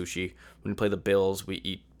 we eat sushi. When we play the Bills, we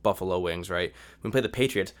eat buffalo wings, right? When we play the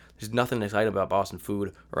Patriots, there's nothing exciting about Boston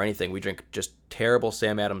food or anything. We drink just terrible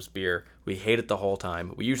Sam Adams beer. We hate it the whole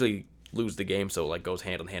time. We usually lose the game, so it like goes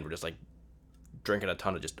hand in hand. We're just like drinking a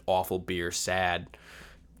ton of just awful beer, sad,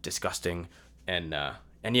 disgusting, and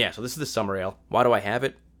yeah. So this is the summer ale. Why do I have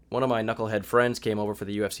it? One of my knucklehead friends came over for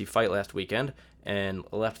the UFC fight last weekend and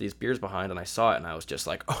left these beers behind, and I saw it, and I was just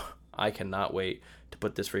like, oh, I cannot wait to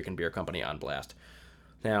put this freaking beer company on blast.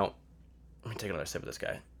 Now, let me take another sip of this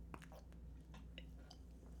guy.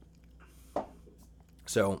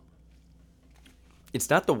 So, it's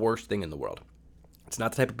not the worst thing in the world. It's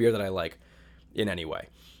not the type of beer that I like in any way.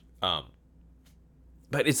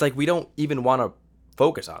 But it's like we don't even want to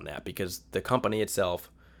focus on that because the company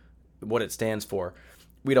itself, what it stands for,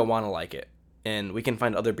 we don't want to like it. And we can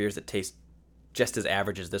find other beers that taste just as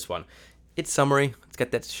average as this one. It's summery. It's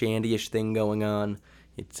got that shandy-ish thing going on.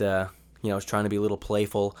 It's, it's trying to be a little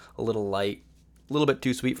playful, a little light, a little bit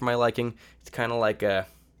too sweet for my liking. It's kind of like a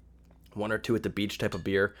 1 or 2 at the beach type of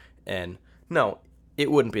beer. And no,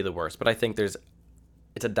 it wouldn't be the worst, but I think it's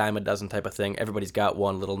a dime a dozen type of thing. Everybody's got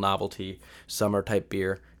one little novelty summer type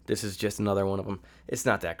beer. This is just another one of them. It's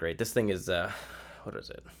not that great. This thing is, what is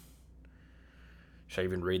it? Should I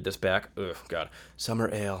even read this back? Ugh, God. Summer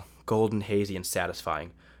ale, golden, hazy, and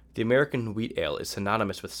satisfying. The American wheat ale is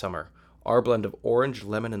synonymous with summer. Our blend of orange,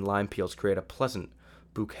 lemon, and lime peels create a pleasant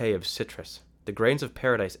bouquet of citrus. The grains of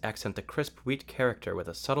paradise accent the crisp wheat character with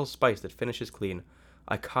a subtle spice that finishes clean.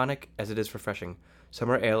 Iconic as it is refreshing,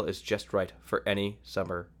 summer ale is just right for any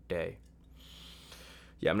summer day.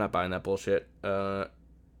 Yeah, I'm not buying that bullshit. Yeah,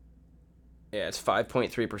 it's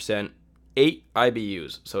 5.3%, 8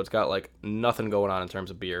 IBUs, so it's got like nothing going on in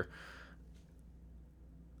terms of beer.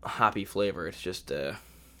 Hoppy flavor, it's just, I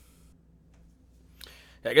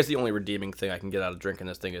guess the only redeeming thing I can get out of drinking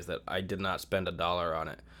this thing is that I did not spend $1 on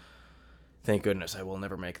it. Thank goodness, I will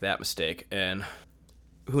never make that mistake. And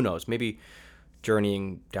who knows, maybe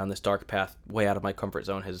journeying down this dark path way out of my comfort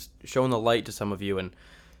zone has shown the light to some of you and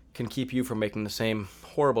can keep you from making the same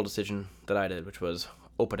horrible decision that I did, which was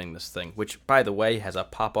opening this thing, which, by the way, has a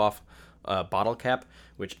pop-off bottle cap,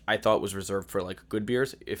 which I thought was reserved for, like, good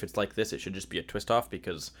beers. If it's like this, it should just be a twist-off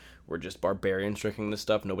because we're just barbarians drinking this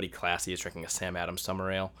stuff. Nobody classy is drinking a Sam Adams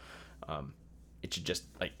Summer Ale. It should just,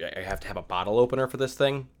 like, I have to have a bottle opener for this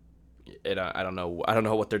thing. I don't know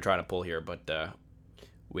what they're trying to pull here, but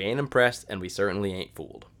we ain't impressed, and we certainly ain't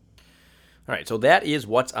fooled. All right, so that is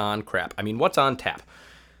what's on what's on tap.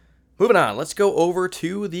 Moving on, let's go over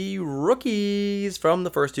to the rookies from the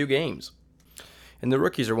first 2 games. And the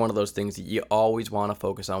rookies are one of those things that you always want to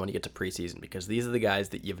focus on when you get to preseason because these are the guys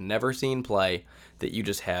that you've never seen play that you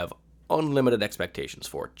just have unlimited expectations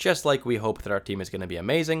for. Just like we hope that our team is going to be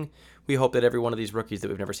amazing, we hope that every one of these rookies that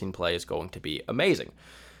we've never seen play is going to be amazing.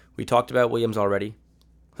 We talked about Williams already.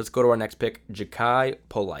 Let's go to our next pick, Ja'Kai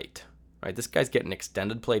Polite. All right, this guy's getting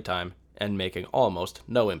extended playtime and making almost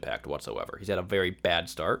no impact whatsoever. He's had a very bad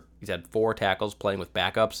start. He's had 4 tackles playing with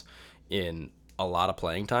backups in a lot of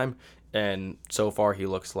playing time, and so far he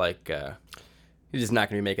looks like he's just not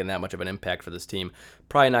going to be making that much of an impact for this team.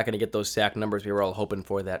 Probably not going to get those sack numbers we were all hoping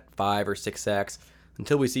for, that 5 or 6 sacks.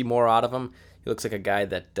 Until we see more out of him, he looks like a guy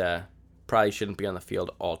that probably shouldn't be on the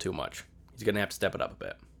field all too much. He's going to have to step it up a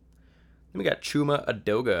bit. Then we got Chuma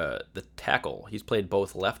Adoga, the tackle. He's played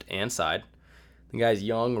both left and side. The guy's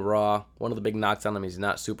young, raw. One of the big knocks on him is he's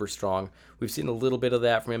not super strong. We've seen a little bit of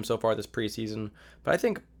that from him so far this preseason, but I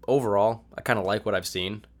think overall, I kind of like what I've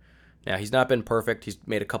seen. Now, he's not been perfect. He's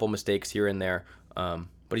made a couple mistakes here and there, but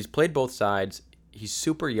he's played both sides. He's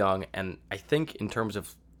super young, and I think in terms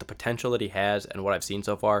of the potential that he has and what I've seen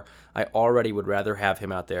so far, I already would rather have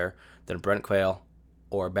him out there than Brent Quayle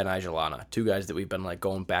or Ben Ajalana, 2 guys that we've been like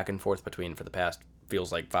going back and forth between for the past,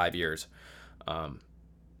 feels like 5 years.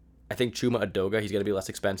 I think Chuma Adoga, he's going to be less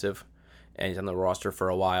expensive, and he's on the roster for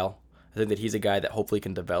a while. I think that he's a guy that hopefully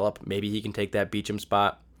can develop. Maybe he can take that Beecham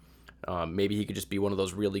spot. Maybe he could just be one of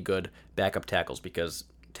those really good backup tackles because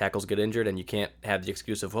tackles get injured and you can't have the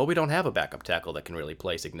excuse of, well, we don't have a backup tackle that can really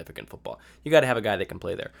play significant football. You got to have a guy that can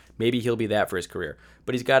play there. Maybe he'll be that for his career,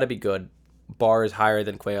 but he's got to be good. Bar is higher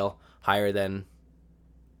than Quayle, higher than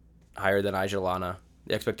Ajalana.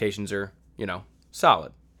 The expectations are,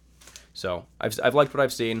 solid. So I've liked what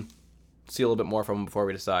I've seen. See a little bit more from him before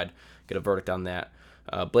we decide, get a verdict on that.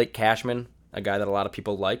 Blake Cashman, a guy that a lot of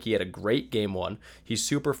people like. He had a great game 1. He's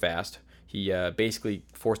super fast. He basically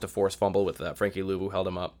forced a forced fumble with Frankie Louvu, held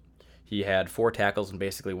him up. He had 4 tackles in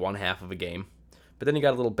basically one half of a game. But then he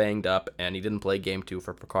got a little banged up, and he didn't play game 2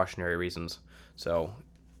 for precautionary reasons. So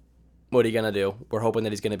what are you going to do? We're hoping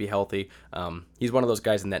that he's going to be healthy. He's one of those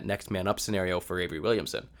guys in that next man up scenario for Avery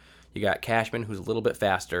Williamson. You got Cashman, who's a little bit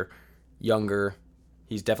faster, younger.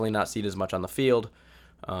 He's definitely not seen as much on the field,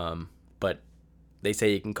 but they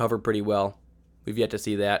say he can cover pretty well. We've yet to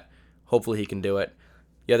see that. Hopefully he can do it.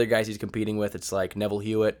 The other guys he's competing with, it's like Neville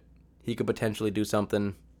Hewitt. He could potentially do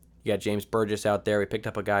something. You got James Burgess out there. We picked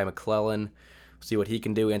up a guy, McClellan. We'll see what he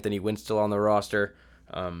can do. Anthony Wynn's still on the roster.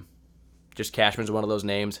 Just Cashman's one of those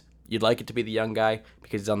names. You'd like it to be the young guy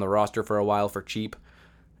because he's on the roster for a while for cheap.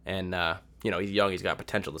 And, he's young. He's got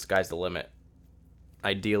potential. The sky's the limit.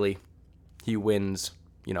 Ideally, he wins,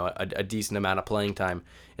 a decent amount of playing time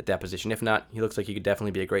at that position. If not, he looks like he could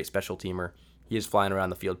definitely be a great special teamer. He is flying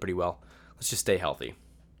around the field pretty well. Let's just stay healthy.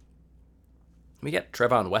 We got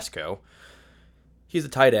Trevon Wesco. He's a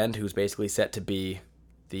tight end who's basically set to be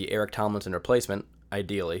the Eric Tomlinson replacement,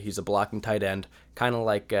 ideally. He's a blocking tight end, kind of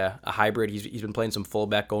like a hybrid. He's been playing some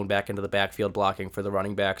fullback, going back into the backfield, blocking for the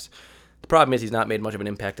running backs. The problem is he's not made much of an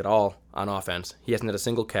impact at all on offense. He hasn't had a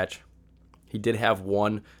single catch. He did have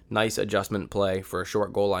one nice adjustment play for a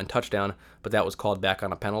short goal line touchdown, but that was called back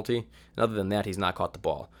on a penalty. And other than that, he's not caught the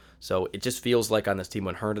ball. So it just feels like on this team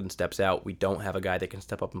when Herndon steps out, we don't have a guy that can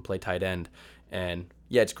step up and play tight end. And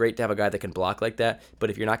yeah, it's great to have a guy that can block like that,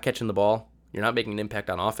 but if you're not catching the ball, you're not making an impact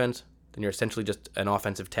on offense, then you're essentially just an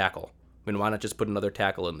offensive tackle. I mean, why not just put another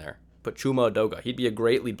tackle in there? Put Chuma Odoga. He'd be a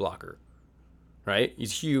great lead blocker, right?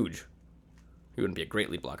 He's huge. He wouldn't be a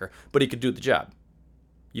great lead blocker, but he could do the job.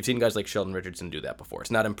 You've seen guys like Sheldon Richardson do that before.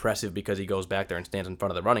 It's not impressive because he goes back there and stands in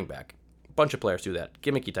front of the running back. A bunch of players do that.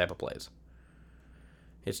 Gimmicky type of plays.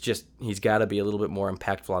 It's just, he's got to be a little bit more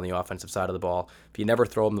impactful on the offensive side of the ball. If you never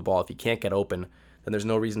throw him the ball, if he can't get open, then there's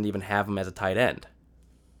no reason to even have him as a tight end.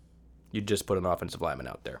 You just put an offensive lineman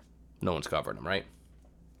out there. No one's covering him, right?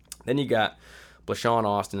 Then you got Blashawn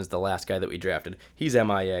Austin is the last guy that we drafted. He's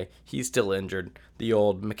MIA. He's still injured. The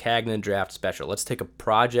old McCagnon draft special. Let's take a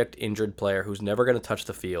project injured player who's never going to touch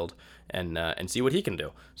the field and see what he can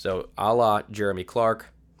do. So a la Jeremy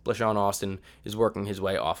Clark, Blashawn Austin is working his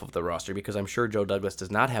way off of the roster because I'm sure Joe Douglas does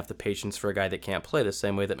not have the patience for a guy that can't play the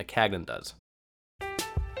same way that McCagnon does.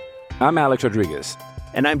 I'm Alex Rodriguez.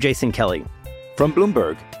 And I'm Jason Kelly. From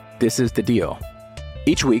Bloomberg, this is The Deal.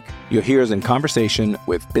 Each week, you'll hear us in conversation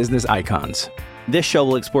with business icons. This show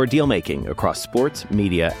will explore deal-making across sports,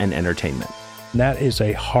 media, and entertainment. That is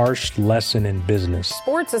a harsh lesson in business.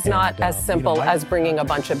 Sports is not as simple as bringing a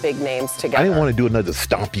bunch of big names together. I didn't want to do another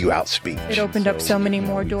stomp you out speech. It opened up so many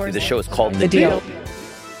more doors. The show is called The Deal.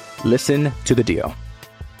 Listen to The Deal.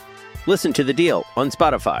 Listen to The Deal on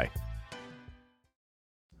Spotify.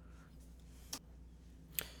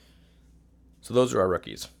 So those are our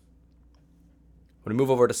rookies. When we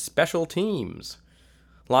move over to special teams,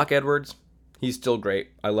 Locke Edwards, he's still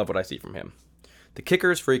great. I love what I see from him. The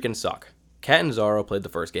kickers freaking suck. Catanzaro played the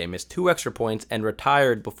first game, missed 2 extra points, and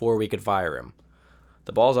retired before we could fire him.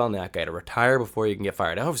 The ball's on that guy to retire before you can get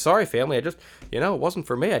fired. Oh, sorry, family. I just, it wasn't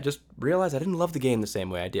for me. I just realized I didn't love the game the same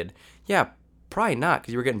way I did. Yeah, probably not,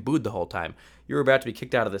 because you were getting booed the whole time. You were about to be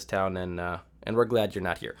kicked out of this town, and we're glad you're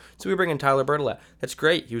not here. So we bring in Tyler Bertolet. That's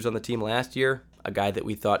great. He was on the team last year, a guy that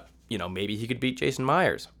we thought, maybe he could beat Jason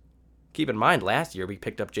Myers. Keep in mind, last year we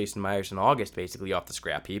picked up Jason Myers in August, basically off the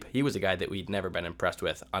scrap heap. He was a guy that we'd never been impressed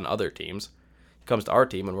with on other teams. He comes to our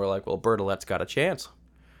team, and we're like, well, Bertolet's got a chance.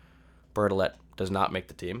 Bertolet does not make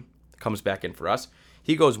the team. Comes back in for us.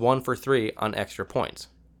 He goes 1 for 3 on extra points.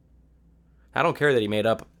 I don't care that he made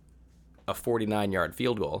up a 49-yard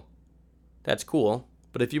field goal. That's cool,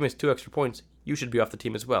 but if you miss 2 extra points, you should be off the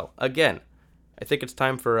team as well. Again, I think it's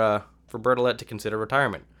time for Bertolet to consider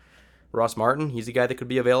retirement. Ross Martin, he's a guy that could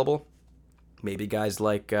be available. Maybe guys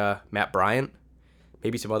like Matt Bryant.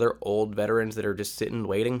 Maybe some other old veterans that are just sitting,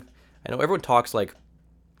 waiting. I know everyone talks like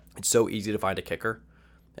it's so easy to find a kicker.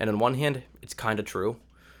 And on one hand, it's kind of true.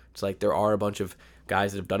 It's like there are a bunch of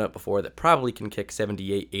guys that have done it before that probably can kick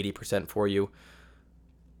 78, 80% for you.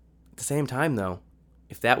 At the same time, though,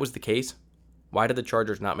 if that was the case, why did the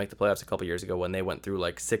Chargers not make the playoffs a couple years ago when they went through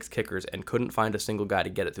like 6 kickers and couldn't find a single guy to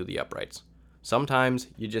get it through the uprights? Sometimes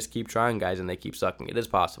you just keep trying, guys, and they keep sucking. It is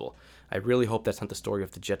possible. I really hope that's not the story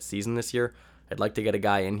of the Jets season this year. I'd like to get a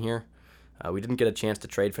guy in here. We didn't get a chance to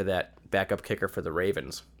trade for that backup kicker for the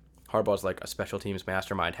Ravens. Harbaugh's like a special teams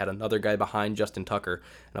mastermind, had another guy behind Justin Tucker,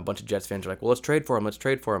 and a bunch of Jets fans were like, well, let's trade for him.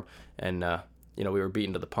 And, we were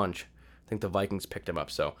beaten to the punch. I think the Vikings picked him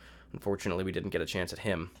up, so unfortunately we didn't get a chance at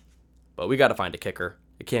him. But we got to find a kicker.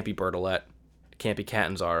 It can't be Bertolet. It can't be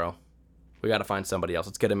Catanzaro. We got to find somebody else.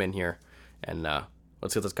 Let's get him in here, and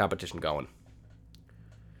let's get this competition going.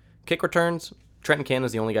 Kick returns. Trenton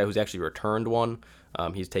Cannon's the only guy who's actually returned one.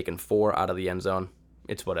 He's taken 4 out of the end zone.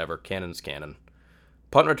 It's whatever. Cannon's Cannon.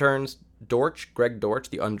 Punt returns. Greg Dortch,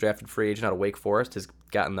 the undrafted free agent out of Wake Forest, has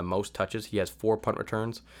gotten the most touches. He has 4 punt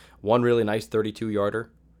returns. One really nice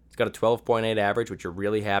 32-yarder. He's got a 12.8 average, which you're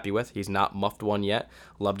really happy with. He's not muffed one yet.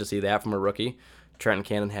 Love to see that from a rookie. Trenton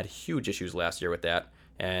Cannon had huge issues last year with that,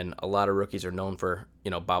 and a lot of rookies are known for,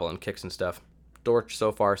 bobbling kicks and stuff. Dortch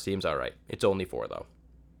so far seems all right. It's only 4, though.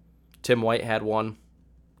 Tim White had 1.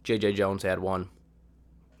 J.J. Jones had 1.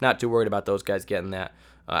 Not too worried about those guys getting that.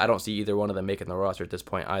 I don't see either one of them making the roster at this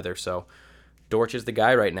point either, so Dortch is the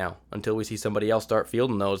guy right now. Until we see somebody else start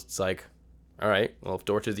fielding those, it's like, all right, well, if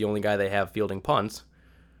Dortch is the only guy they have fielding punts,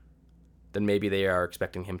 then maybe they are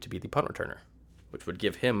expecting him to be the punt returner, which would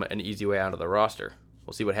give him an easy way out of the roster.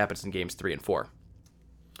 We'll see what happens in games 3 and 4.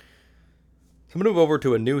 So I'm going to move over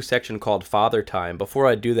to a new section called Father Time. Before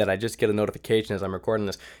I do that, I just get a notification as I'm recording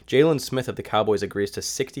this. Jalen Smith of the Cowboys agrees to a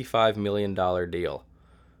 $65 million deal.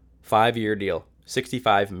 5-year deal.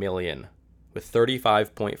 $65 million with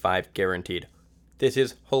 $35.5 guaranteed. This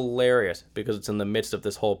is hilarious because it's in the midst of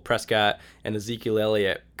this whole Prescott and Ezekiel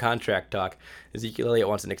Elliott contract talk. Ezekiel Elliott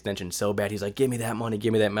wants an extension so bad. He's like, give me that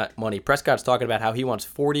money. Prescott's talking about how he wants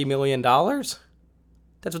 $40 million.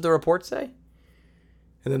 That's what the reports say.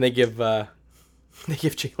 And then they give Jalen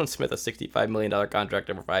Smith a $65 million contract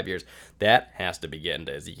over 5 years. That has to be getting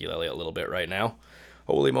to Ezekiel Elliott a little bit right now.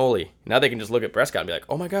 Holy moly. Now they can just look at Prescott and be like,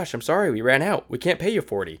 oh my gosh, I'm sorry, we ran out. We can't pay you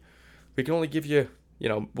 40. We can only give you,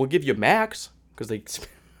 we'll give you max because they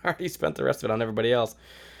already spent the rest of it on everybody else.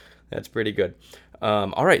 That's pretty good.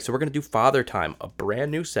 All right, so we're going to do Father Time, a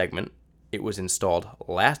brand new segment. It was installed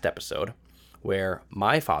last episode where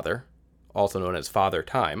my father, also known as Father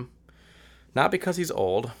Time, not because he's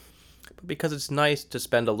old, but because it's nice to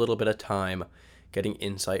spend a little bit of time getting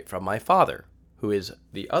insight from my father, who is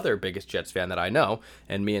the other biggest Jets fan that I know,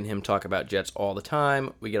 and me and him talk about Jets all the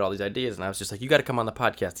time. We get all these ideas, and I was just like, you got to come on the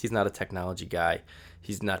podcast. He's not a technology guy.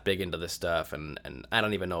 He's not big into this stuff, and I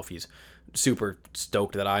don't even know if he's super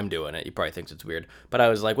stoked that I'm doing it. He probably thinks it's weird. But I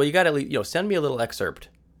was like, well, you got to send me a little excerpt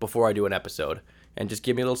before I do an episode, and just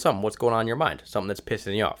give me a little something. What's going on in your mind? Something that's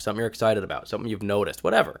pissing you off. Something you're excited about. Something you've noticed.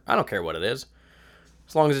 Whatever. I don't care what it is.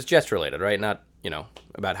 As long as it's Jets related, right? Not,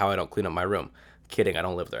 about how I don't clean up my room. Kidding, I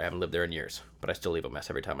don't live there. I haven't lived there in years, but I still leave a mess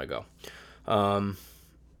every time I go.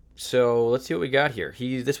 So let's see what we got here.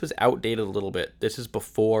 This was outdated a little bit. This is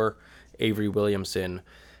before Avery Williamson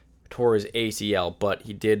tore his ACL, but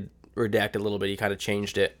he did redact a little bit. He kind of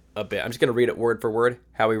changed it a bit. I'm just going to read it word for word,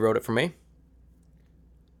 how he wrote it for me.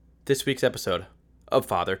 This week's episode of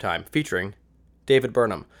Father Time, featuring David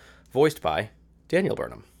Burnham, voiced by Daniel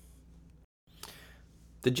Burnham.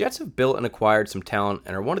 The Jets have built and acquired some talent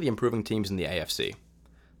and are one of the improving teams in the AFC.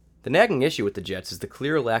 The nagging issue with the Jets is the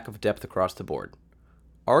clear lack of depth across the board.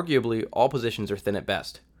 Arguably, all positions are thin at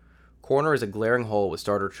best. Corner is a glaring hole with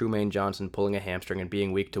starter Trumaine Johnson pulling a hamstring and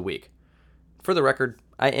being week to week. For the record,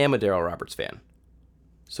 I am a Darryl Roberts fan.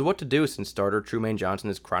 So what to do since starter Trumaine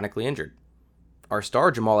Johnson is chronically injured? Our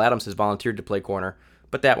star Jamal Adams has volunteered to play corner,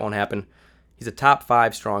 but that won't happen. He's a top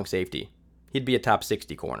 5 strong safety. He'd be a top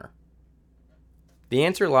 60 corner. The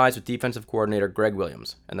answer lies with defensive coordinator Greg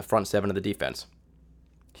Williams and the front 7 of the defense.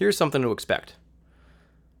 Here's something to expect.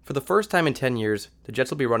 For the first time in 10 years, the Jets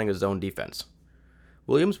will be running a zone defense.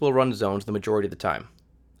 Williams will run zones the majority of the time.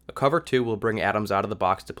 A cover 2 will bring Adams out of the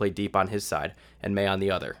box to play deep on his side and May on the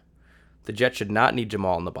other. The Jets should not need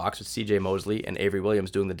Jamal in the box with C.J. Mosley and Avery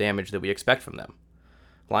Williams doing the damage that we expect from them.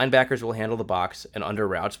 Linebackers will handle the box and under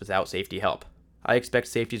routes without safety help. I expect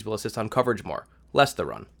safeties will assist on coverage more, less the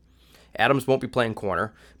run. Adams won't be playing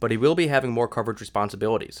corner, but he will be having more coverage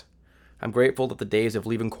responsibilities. I'm grateful that the days of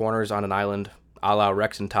leaving corners on an island, a la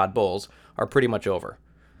Rex and Todd Bowles, are pretty much over.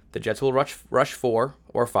 The Jets will rush 4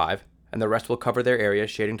 or 5, and the rest will cover their area,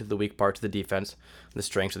 shading to the weak parts of the defense and the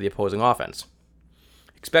strengths of the opposing offense.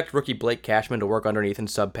 Expect rookie Blake Cashman to work underneath in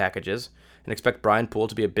sub packages, and expect Brian Poole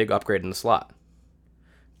to be a big upgrade in the slot.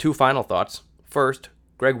 2 final thoughts. First,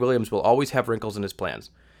 Greg Williams will always have wrinkles in his plans.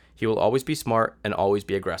 He will always be smart and always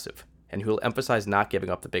be aggressive, and he will emphasize not giving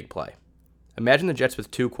up the big play. Imagine the Jets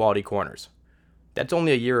with 2 quality corners. That's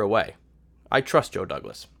only a year away. I trust Joe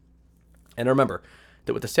Douglas. And remember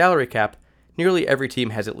that with the salary cap, nearly every team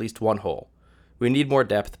has at least one hole. We need more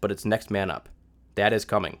depth, but it's next man up. That is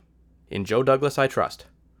coming. In Joe Douglas, I trust.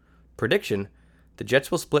 Prediction, the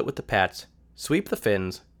Jets will split with the Pats, sweep the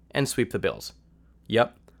Finns, and sweep the Bills.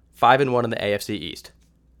 Yep, 5-1 in the AFC East.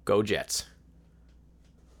 Go Jets.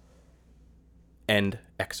 End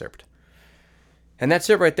excerpt. And that's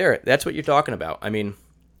it right there. That's what you're talking about. I mean,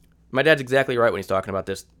 my dad's exactly right when he's talking about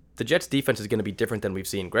this. The Jets' defense is going to be different than we've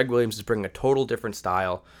seen. Greg Williams is bringing a total different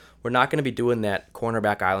style. We're not going to be doing that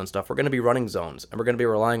cornerback island stuff. We're going to be running zones, and we're going to be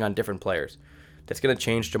relying on different players. That's going to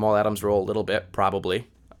change Jamal Adams' role a little bit, probably.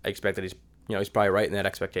 I expect that he's probably right in that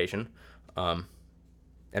expectation. And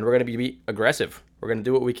we're going to be aggressive. We're going to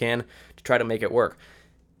do what we can to try to make it work.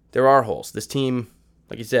 There are holes. This team,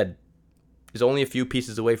 like you said, is only a few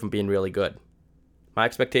pieces away from being really good. My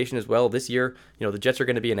expectation as well, this year, the Jets are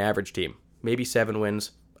going to be an average team. Maybe 7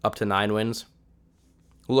 wins, up to 9 wins.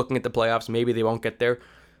 Looking at the playoffs, maybe they won't get there.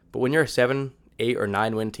 But when you're a 7, 8, or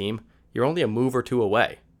 9 win team, you're only a move or 2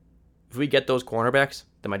 away. If we get those cornerbacks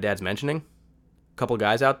that my dad's mentioning, a couple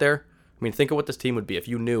guys out there, I mean, think of what this team would be if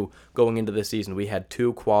you knew going into this season we had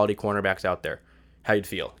 2 quality cornerbacks out there. How you'd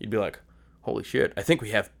feel? You'd be like, holy shit, I think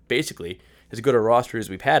we have basically as good a roster as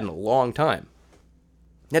we've had in a long time.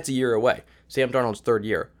 That's a year away. Sam Darnold's 3rd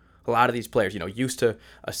year. A lot of these players, used to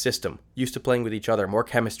a system, used to playing with each other, more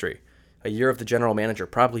chemistry. A year of the general manager,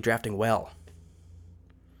 probably drafting well.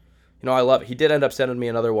 I love it. He did end up sending me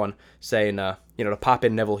another one saying, to pop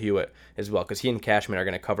in Neville Hewitt as well, because he and Cashman are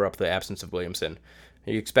going to cover up the absence of Williamson.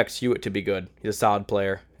 He expects Hewitt to be good. He's a solid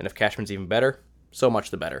player, and if Cashman's even better, so much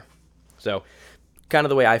the better. So, kind of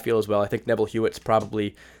the way I feel as well. I think Neville Hewitt's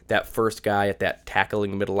probably that first guy at that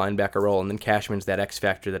tackling middle linebacker role, and then Cashman's that X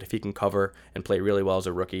factor that if he can cover and play really well as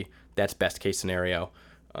a rookie, that's best case scenario.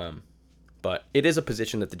 But it is a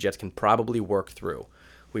position that the Jets can probably work through.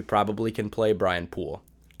 We probably can play Brian Poole,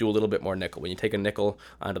 do a little bit more nickel. When you take a nickel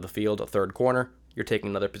onto the field, a third corner, you're taking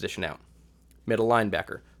another position out. Middle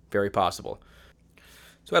linebacker, very possible.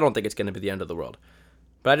 So I don't think it's going to be the end of the world.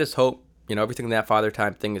 But I just hope, everything that Father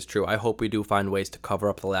Time thing is true. I hope we do find ways to cover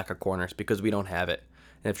up the lack of corners because we don't have it.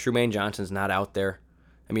 And if Trumaine Johnson's not out there,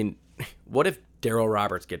 I mean, what if Darryl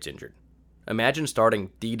Roberts gets injured? Imagine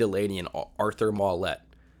starting D. Delaney and Arthur Mollett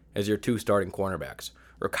as your 2 starting cornerbacks,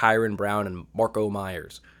 or Kyron Brown and Marco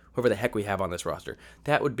Myers, whoever the heck we have on this roster.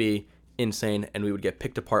 That would be insane, and we would get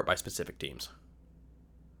picked apart by specific teams.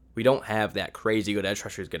 We don't have that crazy good edge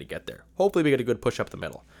rusher who's going to get there. Hopefully we get a good push up the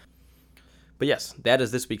middle. But yes, that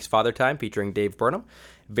is this week's Father Time featuring Dave Burnham.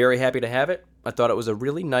 Very happy to have it. I thought it was a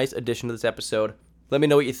really nice addition to this episode. Let me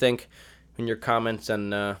know what you think in your comments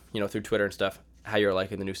and through Twitter and stuff, how you're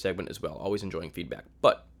liking the new segment as well. Always enjoying feedback.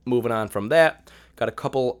 But moving on from that, got a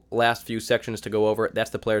couple last few sections to go over.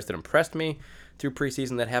 That's the players that impressed me through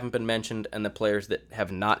preseason that haven't been mentioned and the players that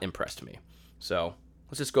have not impressed me. So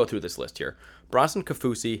let's just go through this list here. Bronson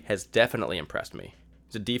Kafusi has definitely impressed me.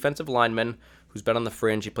 He's a defensive lineman who's been on the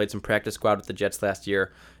fringe. He played some practice squad with the Jets last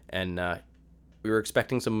year, and we were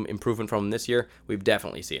expecting some improvement from him this year. We've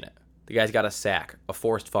definitely seen it. The guy's got a sack, a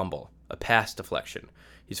forced fumble, a pass deflection.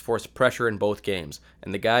 He's forced pressure in both games,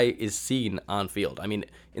 and the guy is seen on field. I mean,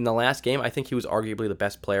 in the last game, I think he was arguably the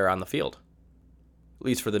best player on the field, at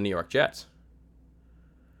least for the New York Jets.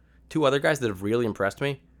 2 other guys that have really impressed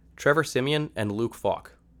me, Trevor Siemian and Luke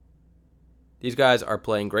Falk. These guys are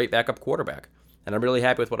playing great backup quarterback, and I'm really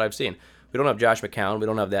happy with what I've seen. We don't have Josh McCown. We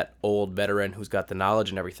don't have that old veteran who's got the knowledge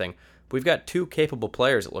and everything. But we've got 2 capable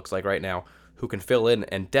players, it looks like right now, who can fill in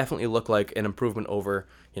and definitely look like an improvement over,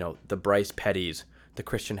 the Bryce Pettys, the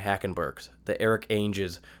Christian Hackenbergs, the Eric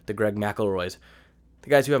Ainges, the Greg McElroys, the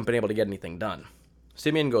guys who haven't been able to get anything done.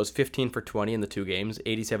 Simeon goes 15 for 20 in the 2 games,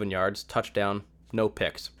 87 yards, touchdown, no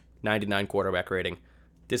picks, 99 quarterback rating.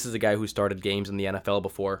 This is a guy who started games in the NFL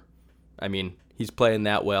before. I mean, he's playing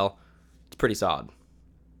that well. It's pretty solid.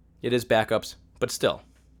 It is backups, but still.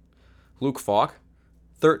 Luke Falk,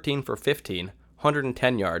 13 for 15,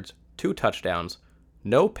 110 yards, 2 touchdowns,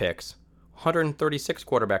 no picks, 136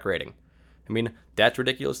 quarterback rating. I mean, that's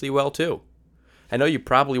ridiculously well, too. I know you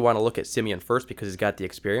probably want to look at Simeon first because he's got the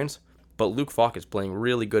experience, but Luke Falk is playing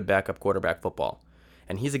really good backup quarterback football.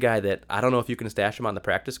 And he's a guy that I don't know if you can stash him on the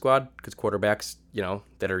practice squad because quarterbacks,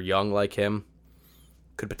 that are young like him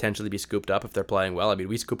could potentially be scooped up if they're playing well. I mean,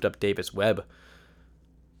 we scooped up Davis Webb.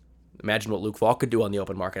 Imagine what Luke Falk could do on the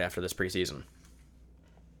open market after this preseason.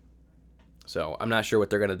 So I'm not sure what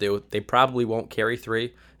they're going to do. They probably won't carry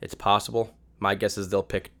 3. It's possible. My guess is they'll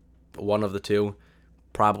pick one of the 2,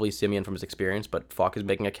 probably Simeon from his experience, but Falk is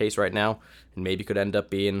making a case right now and maybe could end up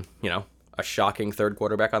being, a shocking 3rd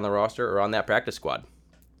quarterback on the roster or on that practice squad.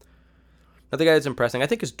 Another guy that's impressing, I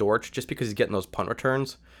think, is Dortch, just because he's getting those punt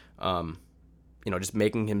returns. Just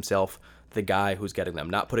making himself the guy who's getting them,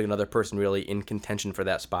 not putting another person really in contention for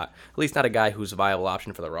that spot. At least not a guy who's a viable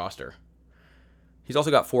option for the roster. He's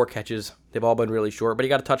also got 4 catches. They've all been really short, but he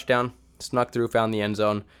got a touchdown, snuck through, found the end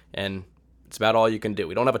zone, and it's about all you can do.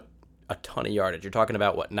 We don't have a ton of yardage. You're talking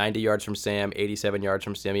about, 90 yards from Sam, 87 yards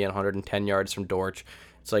from Simeon, 110 yards from Dortch.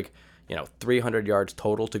 It's 300 yards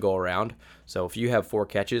total to go around. So if you have 4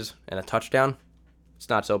 catches and a touchdown, it's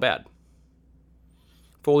not so bad.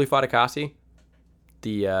 Foley Fatukasi,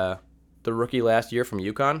 the rookie last year from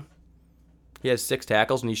UConn, he has 6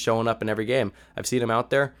 tackles and he's showing up in every game. I've seen him out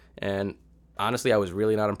there, and honestly, I was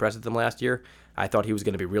really not impressed with him last year. I thought he was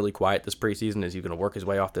going to be really quiet this preseason as he's going to work his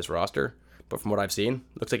way off this roster. But from what I've seen,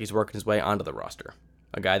 looks like he's working his way onto the roster.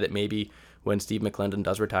 A guy that maybe when Steve McClendon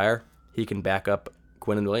does retire, he can back up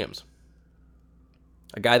Quinnen Williams.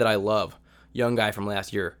 A guy that I love, young guy from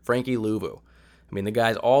last year, Frankie Luvu. I mean, the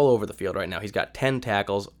guy's all over the field right now. He's got 10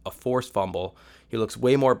 tackles, a forced fumble. He looks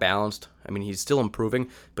way more balanced. I mean, he's still improving,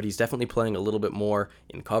 but he's definitely playing a little bit more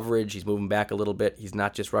in coverage. He's moving back a little bit. He's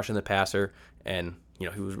not just rushing the passer. And, he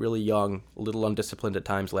was really young, a little undisciplined at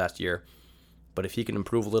times last year. But if he can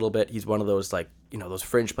improve a little bit, he's one of those, those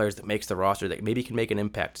fringe players that makes the roster that maybe can make an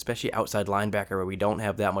impact, especially outside linebacker where we don't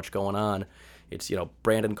have that much going on. It's,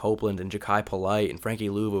 Brandon Copeland and Ja'Kai Polite and Frankie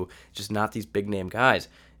Luvu, just not these big-name guys.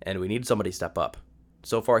 And we need somebody to step up.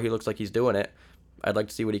 So far, he looks like he's doing it. I'd like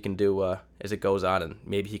to see what he can do as it goes on, and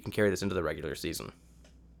maybe he can carry this into the regular season.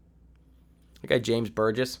 The guy James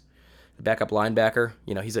Burgess, the backup linebacker,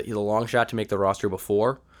 he's a long shot to make the roster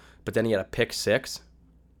before, but then he had a pick 6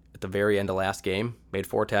 at the very end of last game, made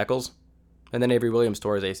 4 tackles, and then Avery Williams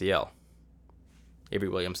tore his ACL. Avery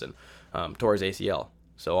Williamson tore his ACL.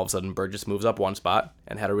 So all of a sudden, Burgess moves up 1 spot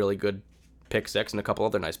and had a really good pick 6 and a couple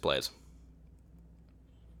other nice plays.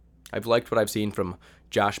 I've liked what I've seen from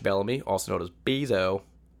Josh Bellamy, also known as Bezo.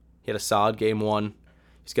 He had a solid game 1.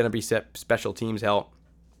 He's going to be special teams help.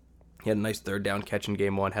 He had a nice 3rd down catch in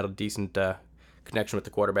game 1, had a decent connection with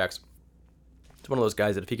the quarterbacks. It's one of those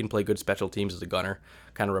guys that if he can play good special teams as a gunner,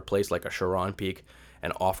 kind of replace like a Sharon Peak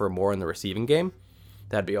and offer more in the receiving game,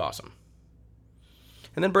 that'd be awesome.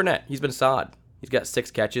 And then Burnett, he's been solid. He's got 6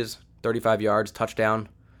 catches, 35 yards, touchdown.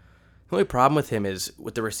 The only problem with him is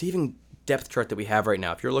with the receiving depth chart that we have right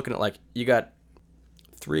now. If you're looking at you got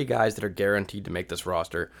 3 guys that are guaranteed to make this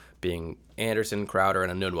roster, being Anderson, Crowder,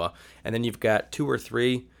 and Anunwa, and then you've got 2 or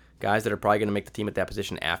 3 guys that are probably going to make the team at that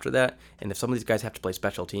position after that. And if some of these guys have to play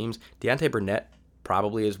special teams, Deontay Burnett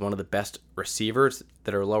probably is one of the best receivers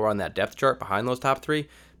that are lower on that depth chart behind those top 3,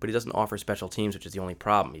 but he doesn't offer special teams, which is the only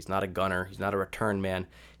problem. He's not a gunner. He's not a return man.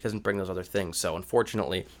 He doesn't bring those other things. So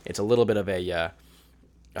unfortunately, it's a little bit of a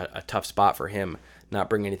tough spot for him,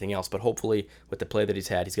 not bringing anything else. But hopefully, with the play that he's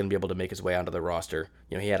had, he's going to be able to make his way onto the roster.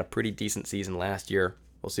 He had a pretty decent season last year.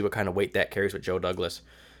 We'll see what kind of weight that carries with Joe Douglas.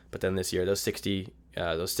 But then this year, those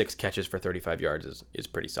 6 catches for 35 yards is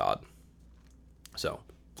pretty solid. So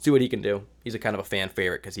see what he can do. He's a kind of a fan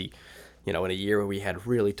favorite because he, in a year where we had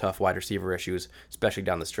really tough wide receiver issues, especially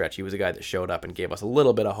down the stretch, he was a guy that showed up and gave us a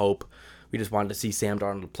little bit of hope. We just wanted to see Sam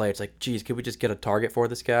Darnold play. It's like, geez, could we just get a target for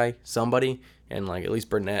this guy? Somebody? And at least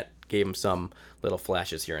Burnett gave him some little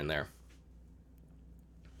flashes here and there.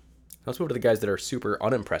 Let's move to the guys that are super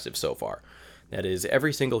unimpressive so far. That is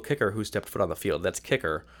every single kicker who stepped foot on the field. That's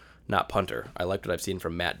kicker, not punter. I liked what I've seen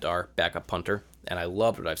from Matt Darr, backup punter, and I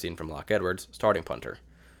loved what I've seen from Locke Edwards, starting punter.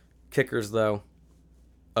 Kickers, though,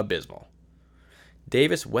 abysmal.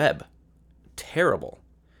 Davis Webb, terrible.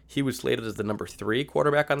 He was slated as the number 3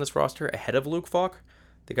 quarterback on this roster ahead of Luke Falk.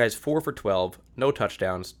 The guy's 4 for 12, no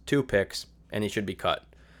touchdowns, 2 picks, and he should be cut.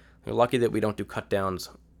 We're lucky that we don't do cut downs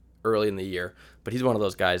early in the year, but he's one of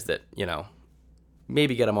those guys that,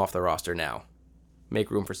 maybe get him off the roster now.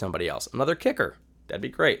 Make room for somebody else. Another kicker. That'd be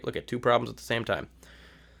great. Look at 2 problems at the same time.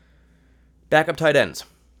 Backup tight ends.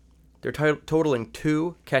 They're totaling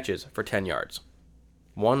 2 catches for 10 yards.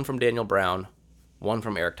 1 from Daniel Brown, 1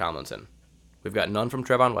 from Eric Tomlinson. We've got none from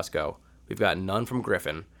Trevon Wesco. We've got none from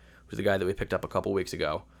Griffin, who's the guy that we picked up a couple weeks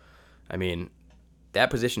ago. I mean, that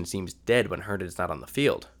position seems dead when Herndon's not on the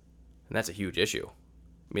field, and that's a huge issue.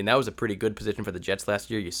 I mean, that was a pretty good position for the Jets last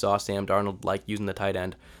year. You saw Sam Darnold like using the tight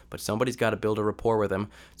end, but somebody's got to build a rapport with him.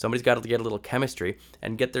 Somebody's got to get a little chemistry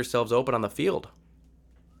and get themselves open on the field.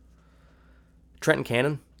 Trenton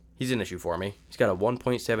Cannon, he's an issue for me. He's got a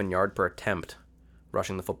 1.7 yard per attempt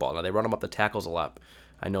rushing the football. Now, they run him up the tackles a lot.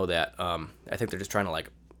 I know that. I think they're just trying to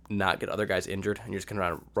not get other guys injured, and you're just going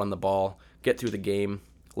to run the ball, get through the game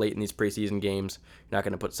late in these preseason games. You're not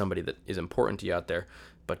going to put somebody that is important to you out there.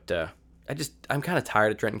 But I'm kind of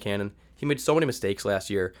tired of Trenton Cannon. He made so many mistakes last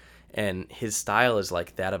year, and his style is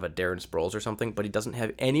like that of a Darren Sproles or something, but he doesn't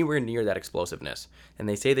have anywhere near that explosiveness. And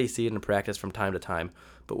they say they see it in practice from time to time,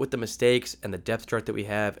 but with the mistakes and the depth chart that we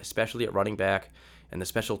have, especially at running back, and the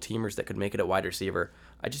special teamers that could make it at wide receiver,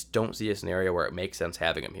 I just don't see a scenario where it makes sense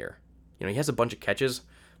having him here. He has a bunch of catches,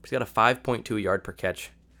 but he's got a 5.2 yard per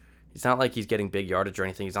catch It's not like he's getting big yardage or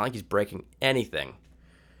anything. It's not like he's breaking anything.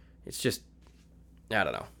 It's just, I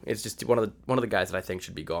don't know. It's just one of the guys that I think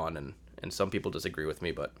should be gone, and some people disagree with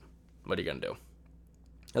me, but what are you going to do?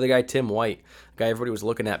 Other guy, Tim White, a guy everybody was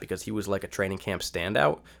looking at because he was like a training camp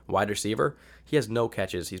standout, wide receiver. He has no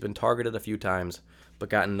catches. He's been targeted a few times, but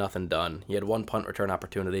gotten nothing done. He had one punt return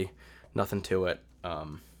opportunity, nothing to it.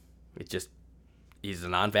 He's a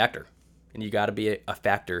non-factor, and you got to be a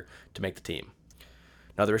factor to make the team.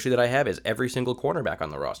 Another issue that I have is every single cornerback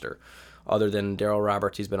on the roster, other than Darryl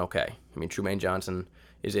Roberts, he's been okay. I mean, Trumaine Johnson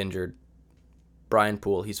is injured. Brian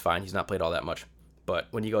Poole, he's fine. He's not played all that much. But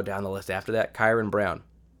when you go down the list after that, Kyron Brown,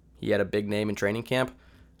 he had a big name in training camp.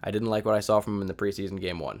 I didn't like what I saw from him in the preseason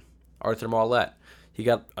game 1. Arthur Marlette, he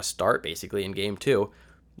got a start basically in game 2.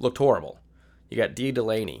 Looked horrible. You got D.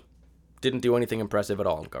 Delaney. Didn't do anything impressive at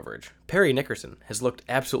all in coverage. Perry Nickerson has looked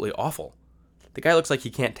absolutely awful. The guy looks like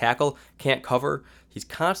he can't tackle, can't cover. He's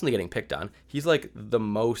constantly getting picked on. He's like the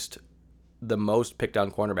most picked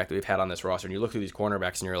on cornerback that we've had on this roster. And you look through these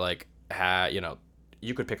cornerbacks and you're like,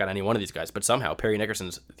 you could pick on any one of these guys. But somehow Perry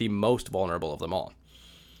Nickerson's the most vulnerable of them all.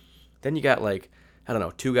 Then you got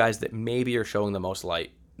two guys that maybe are showing the most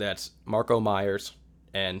light. That's Marco Myers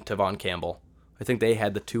and Tavon Campbell. I think they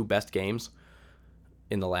had the 2 best games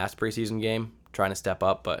in the last preseason game, trying to step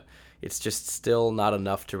up, but it's just still not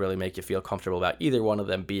enough to really make you feel comfortable about either one of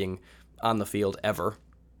them being on the field ever,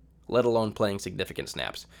 let alone playing significant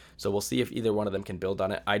snaps. So we'll see if either one of them can build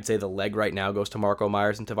on it. I'd say the leg right now goes to Marco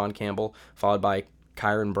Myers and Tavon Campbell, followed by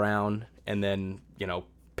Kyron Brown, and then,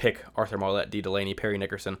 pick Arthur Marlette, D. Delaney, Perry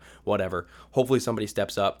Nickerson, whatever. Hopefully somebody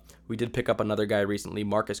steps up. We did pick up another guy recently,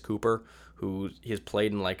 Marcus Cooper, who he has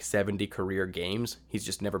played in like 70 career games. He's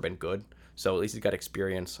just never been good. So at least he's got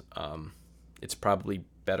experience. It's probably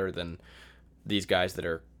better than these guys that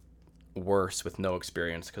are worse with no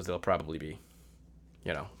experience, because they'll probably be,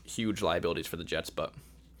 huge liabilities for the Jets. But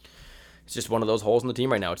it's just one of those holes in the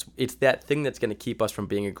team right now. It's that thing that's going to keep us from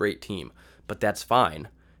being a great team. But that's fine,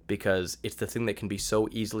 because it's the thing that can be so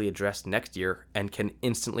easily addressed next year and can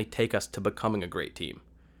instantly take us to becoming a great team.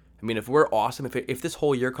 I mean, if we're awesome, if this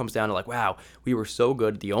whole year comes down to like, wow, we were so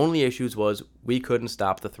good, the only issues was we couldn't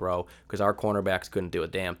stop the throw because our cornerbacks couldn't do a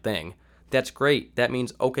damn thing, that's great. That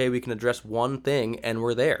means, okay, we can address one thing and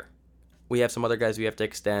we're there. We have some other guys we have to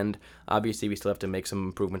extend. Obviously, we still have to make some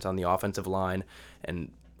improvements on the offensive line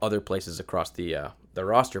and other places across the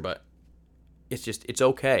roster, but it's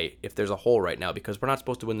okay if there's a hole right now, because we're not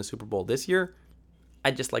supposed to win the Super Bowl this year.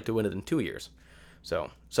 I'd just like to win it in 2 years.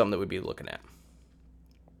 So, something that we'd be looking at.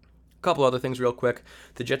 A couple other things real quick.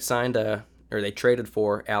 The Jets they traded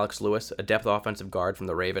for Alex Lewis, a depth offensive guard from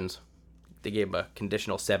the Ravens. They gave him a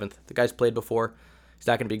conditional 7th. The guy's played before. He's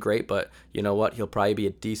not going to be great, but you know what? He'll probably be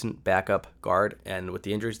a decent backup guard. And with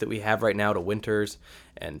the injuries that we have right now to Winters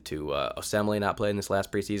and to Osemele not playing this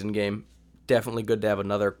last preseason game, definitely good to have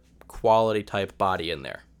another quality type body in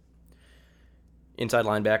there. Inside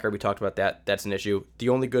linebacker, we talked about that. That's an issue. The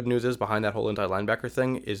only good news is behind that whole inside linebacker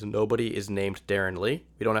thing is nobody is named Darren Lee.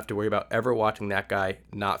 We don't have to worry about ever watching that guy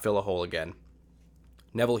not fill a hole again.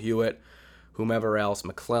 Neville Hewitt, whomever else,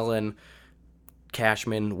 McClellan,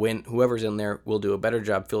 Cashman, Wint, whoever's in there will do a better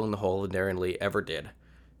job filling the hole than Darren Lee ever did.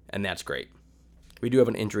 And that's great. We do have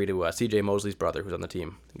an injury to C.J. Mosley's brother who's on the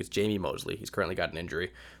team. I think it's Jamie Mosley. He's currently got an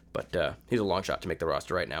injury, but he's a long shot to make the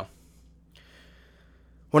roster right now.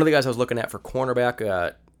 One of the guys I was looking at for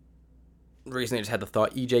cornerback, recently I just had the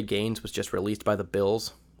thought, E.J. Gaines was just released by the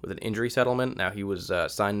Bills with an injury settlement. Now, he was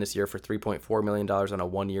signed this year for $3.4 million on a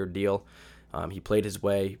one-year deal. He played his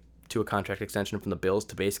way to a contract extension from the Bills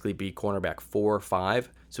to basically be cornerback 4 or 5.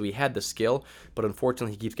 So he had the skill, but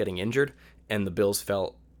unfortunately he keeps getting injured, and the Bills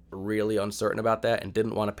felt really uncertain about that and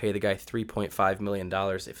didn't want to pay the guy $3.5 million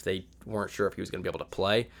if they weren't sure if he was going to be able to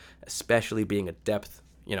play, especially being a depth,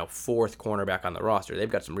 4th cornerback on the roster. They've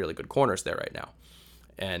got some really good corners there right now.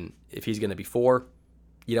 And if he's going to be 4,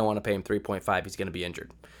 you don't want to pay him 3.5. He's going to be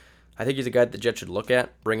injured. I think he's a guy that the Jets should look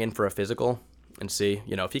at, bring in for a physical, and see,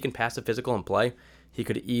 if he can pass a physical and play, he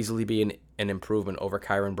could easily be an improvement over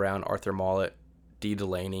Kyron Brown, Arthur Marlette, D.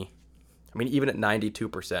 Delaney. I mean, even at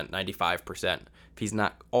 92%, 95%, if he's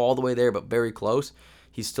not all the way there but very close,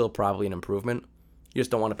 he's still probably an improvement. You just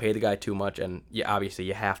don't want to pay the guy too much, and obviously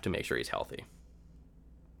you have to make sure he's healthy.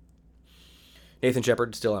 Nathan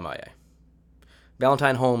Shepard, still MIA.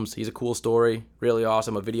 Valentine Holmes, he's a cool story, really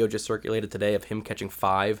awesome. A video just circulated today of him catching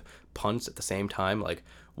 5 punts at the same time, like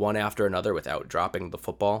one after another without dropping the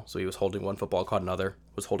football. So he was holding one football, caught another,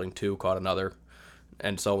 was holding 2, caught another,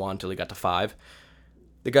 and so on until he got to 5.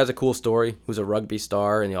 The guy's a cool story. He was a rugby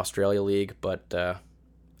star in the Australia League, but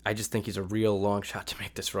I just think he's a real long shot to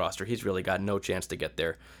make this roster. He's really got no chance to get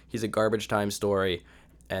there. He's a garbage time story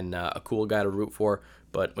and a cool guy to root for,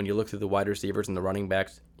 but when you look through the wide receivers and the running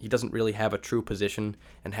backs, he doesn't really have a true position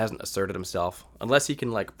and hasn't asserted himself, unless he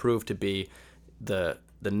can like prove to be the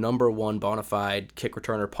number one bona fide kick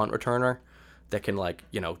returner, punt returner that can like,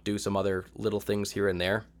 do some other little things here and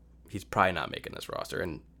there. He's probably not making this roster,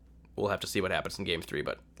 and we'll have to see what happens in Game 3,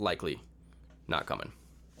 but likely not coming.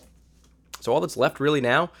 So all that's left really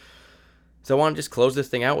now is I want to just close this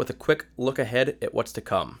thing out with a quick look ahead at what's to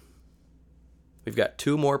come. We've got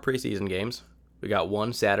 2 more preseason games. We got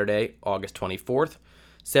one Saturday, August 24th,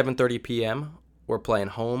 7:30 p.m. We're playing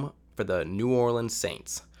home for the New Orleans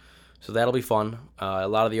Saints. So that'll be fun. A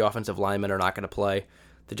lot of the offensive linemen are not going to play.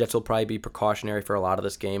 The Jets will probably be precautionary for a lot of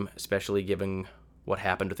this game, especially given what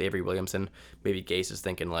happened with Avery Williamson. Maybe Gase is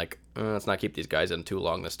thinking like, let's not keep these guys in too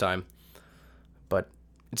long this time. But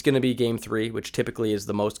it's going to be Game 3, which typically is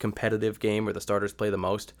the most competitive game where the starters play the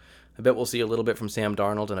most. I bet we'll see a little bit from Sam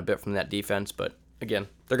Darnold and a bit from that defense, but again,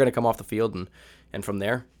 they're going to come off the field, and from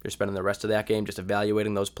there, you're spending the rest of that game just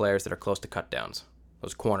evaluating those players that are close to cutdowns,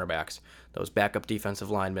 those cornerbacks, those backup defensive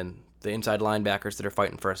linemen, the inside linebackers that are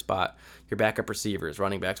fighting for a spot, your backup receivers,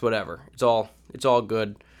 running backs, whatever. It's all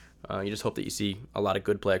good. You just hope that you see a lot of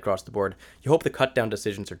good play across the board. You hope the cutdown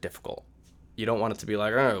decisions are difficult. You don't want it to be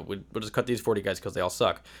like, we'll just cut these 40 guys because they all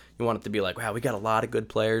suck. You want it to be like, wow, we got a lot of good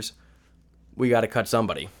players. We got to cut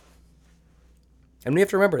somebody. And we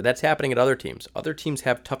have to remember, that's happening at other teams. Other teams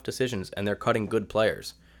have tough decisions, and they're cutting good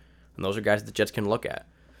players. And those are guys that the Jets can look at.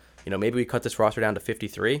 Maybe we cut this roster down to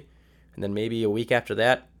 53, and then maybe a week after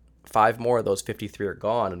that, 5 more of those 53 are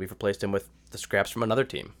gone, and we've replaced them with the scraps from another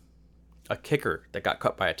team. A kicker that got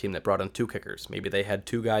cut by a team that brought in 2 kickers. Maybe they had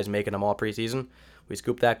 2 guys making them all preseason. We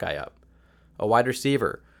scooped that guy up. A wide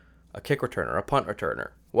receiver, a kick returner, a punt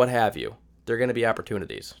returner, what have you. There are going to be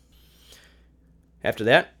opportunities. After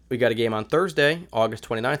that, we got a game on Thursday, August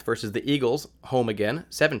 29th versus the Eagles, home again,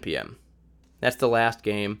 7 p.m. That's the last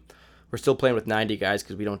game. We're still playing with 90 guys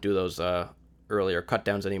because we don't do those earlier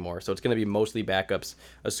cutdowns anymore. So it's going to be mostly backups,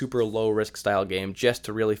 a super low-risk style game just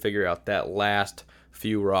to really figure out that last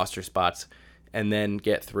few roster spots and then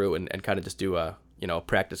get through and kind of just do a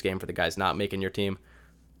practice game for the guys not making your team,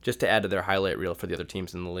 just to add to their highlight reel for the other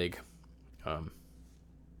teams in the league.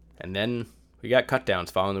 And then we got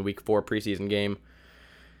cutdowns following the Week 4 preseason game.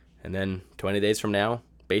 And then 20 days from now,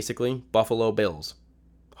 basically, Buffalo Bills.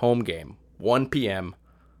 Home game, 1 p.m.,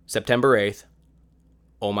 September 8th.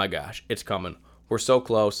 Oh my gosh, it's coming. We're so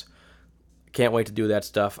close. Can't wait to do that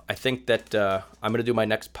stuff. I think that I'm going to do my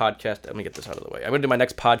next podcast. Let me get this out of the way. I'm going to do my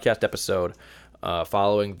next podcast episode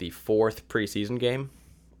following the 4th preseason game,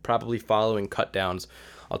 probably following cutdowns.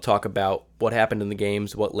 I'll talk about what happened in the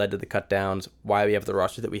games, what led to the cutdowns, why we have the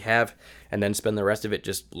roster that we have, and then spend the rest of it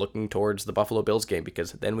just looking towards the Buffalo Bills game,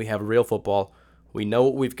 because then we have real football. We know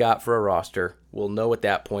what we've got for a roster. We'll know at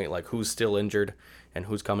that point like who's still injured and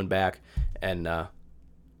who's coming back, and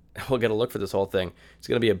we'll get a look for this whole thing. It's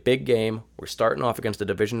going to be a big game. We're starting off against a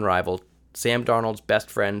division rival, Sam Darnold's best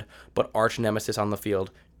friend, but arch nemesis on the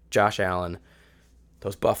field, Josh Allen.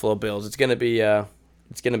 Those Buffalo Bills. It's going to be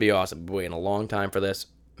awesome. I've been waiting a long time for this.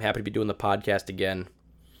 I'm happy to be doing the podcast again.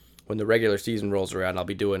 When the regular season rolls around, I'll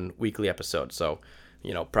be doing weekly episodes. So,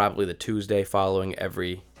 probably the Tuesday following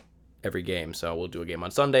every game. So we'll do a game on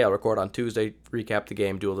Sunday. I'll record on Tuesday, recap the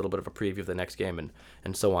game, do a little bit of a preview of the next game,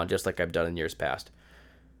 and so on, just like I've done in years past.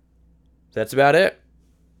 That's about it.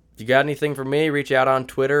 If you got anything for me, reach out on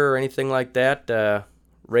Twitter or anything like that.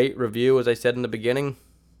 Rate, review, as I said in the beginning.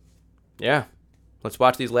 Yeah. Let's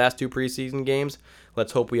watch these last 2 preseason games.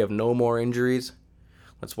 Let's hope we have no more injuries.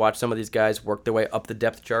 Let's watch some of these guys work their way up the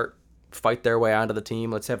depth chart, fight their way onto the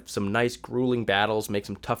team. Let's have some nice, grueling battles, make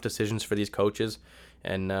some tough decisions for these coaches,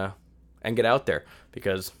 and get out there.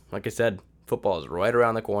 Because, like I said, football is right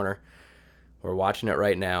around the corner. We're watching it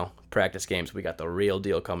right now. Practice games. We got the real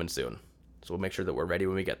deal coming soon. So we'll make sure that we're ready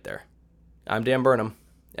when we get there. I'm Dan Burnham,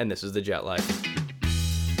 and this is The Jet Life.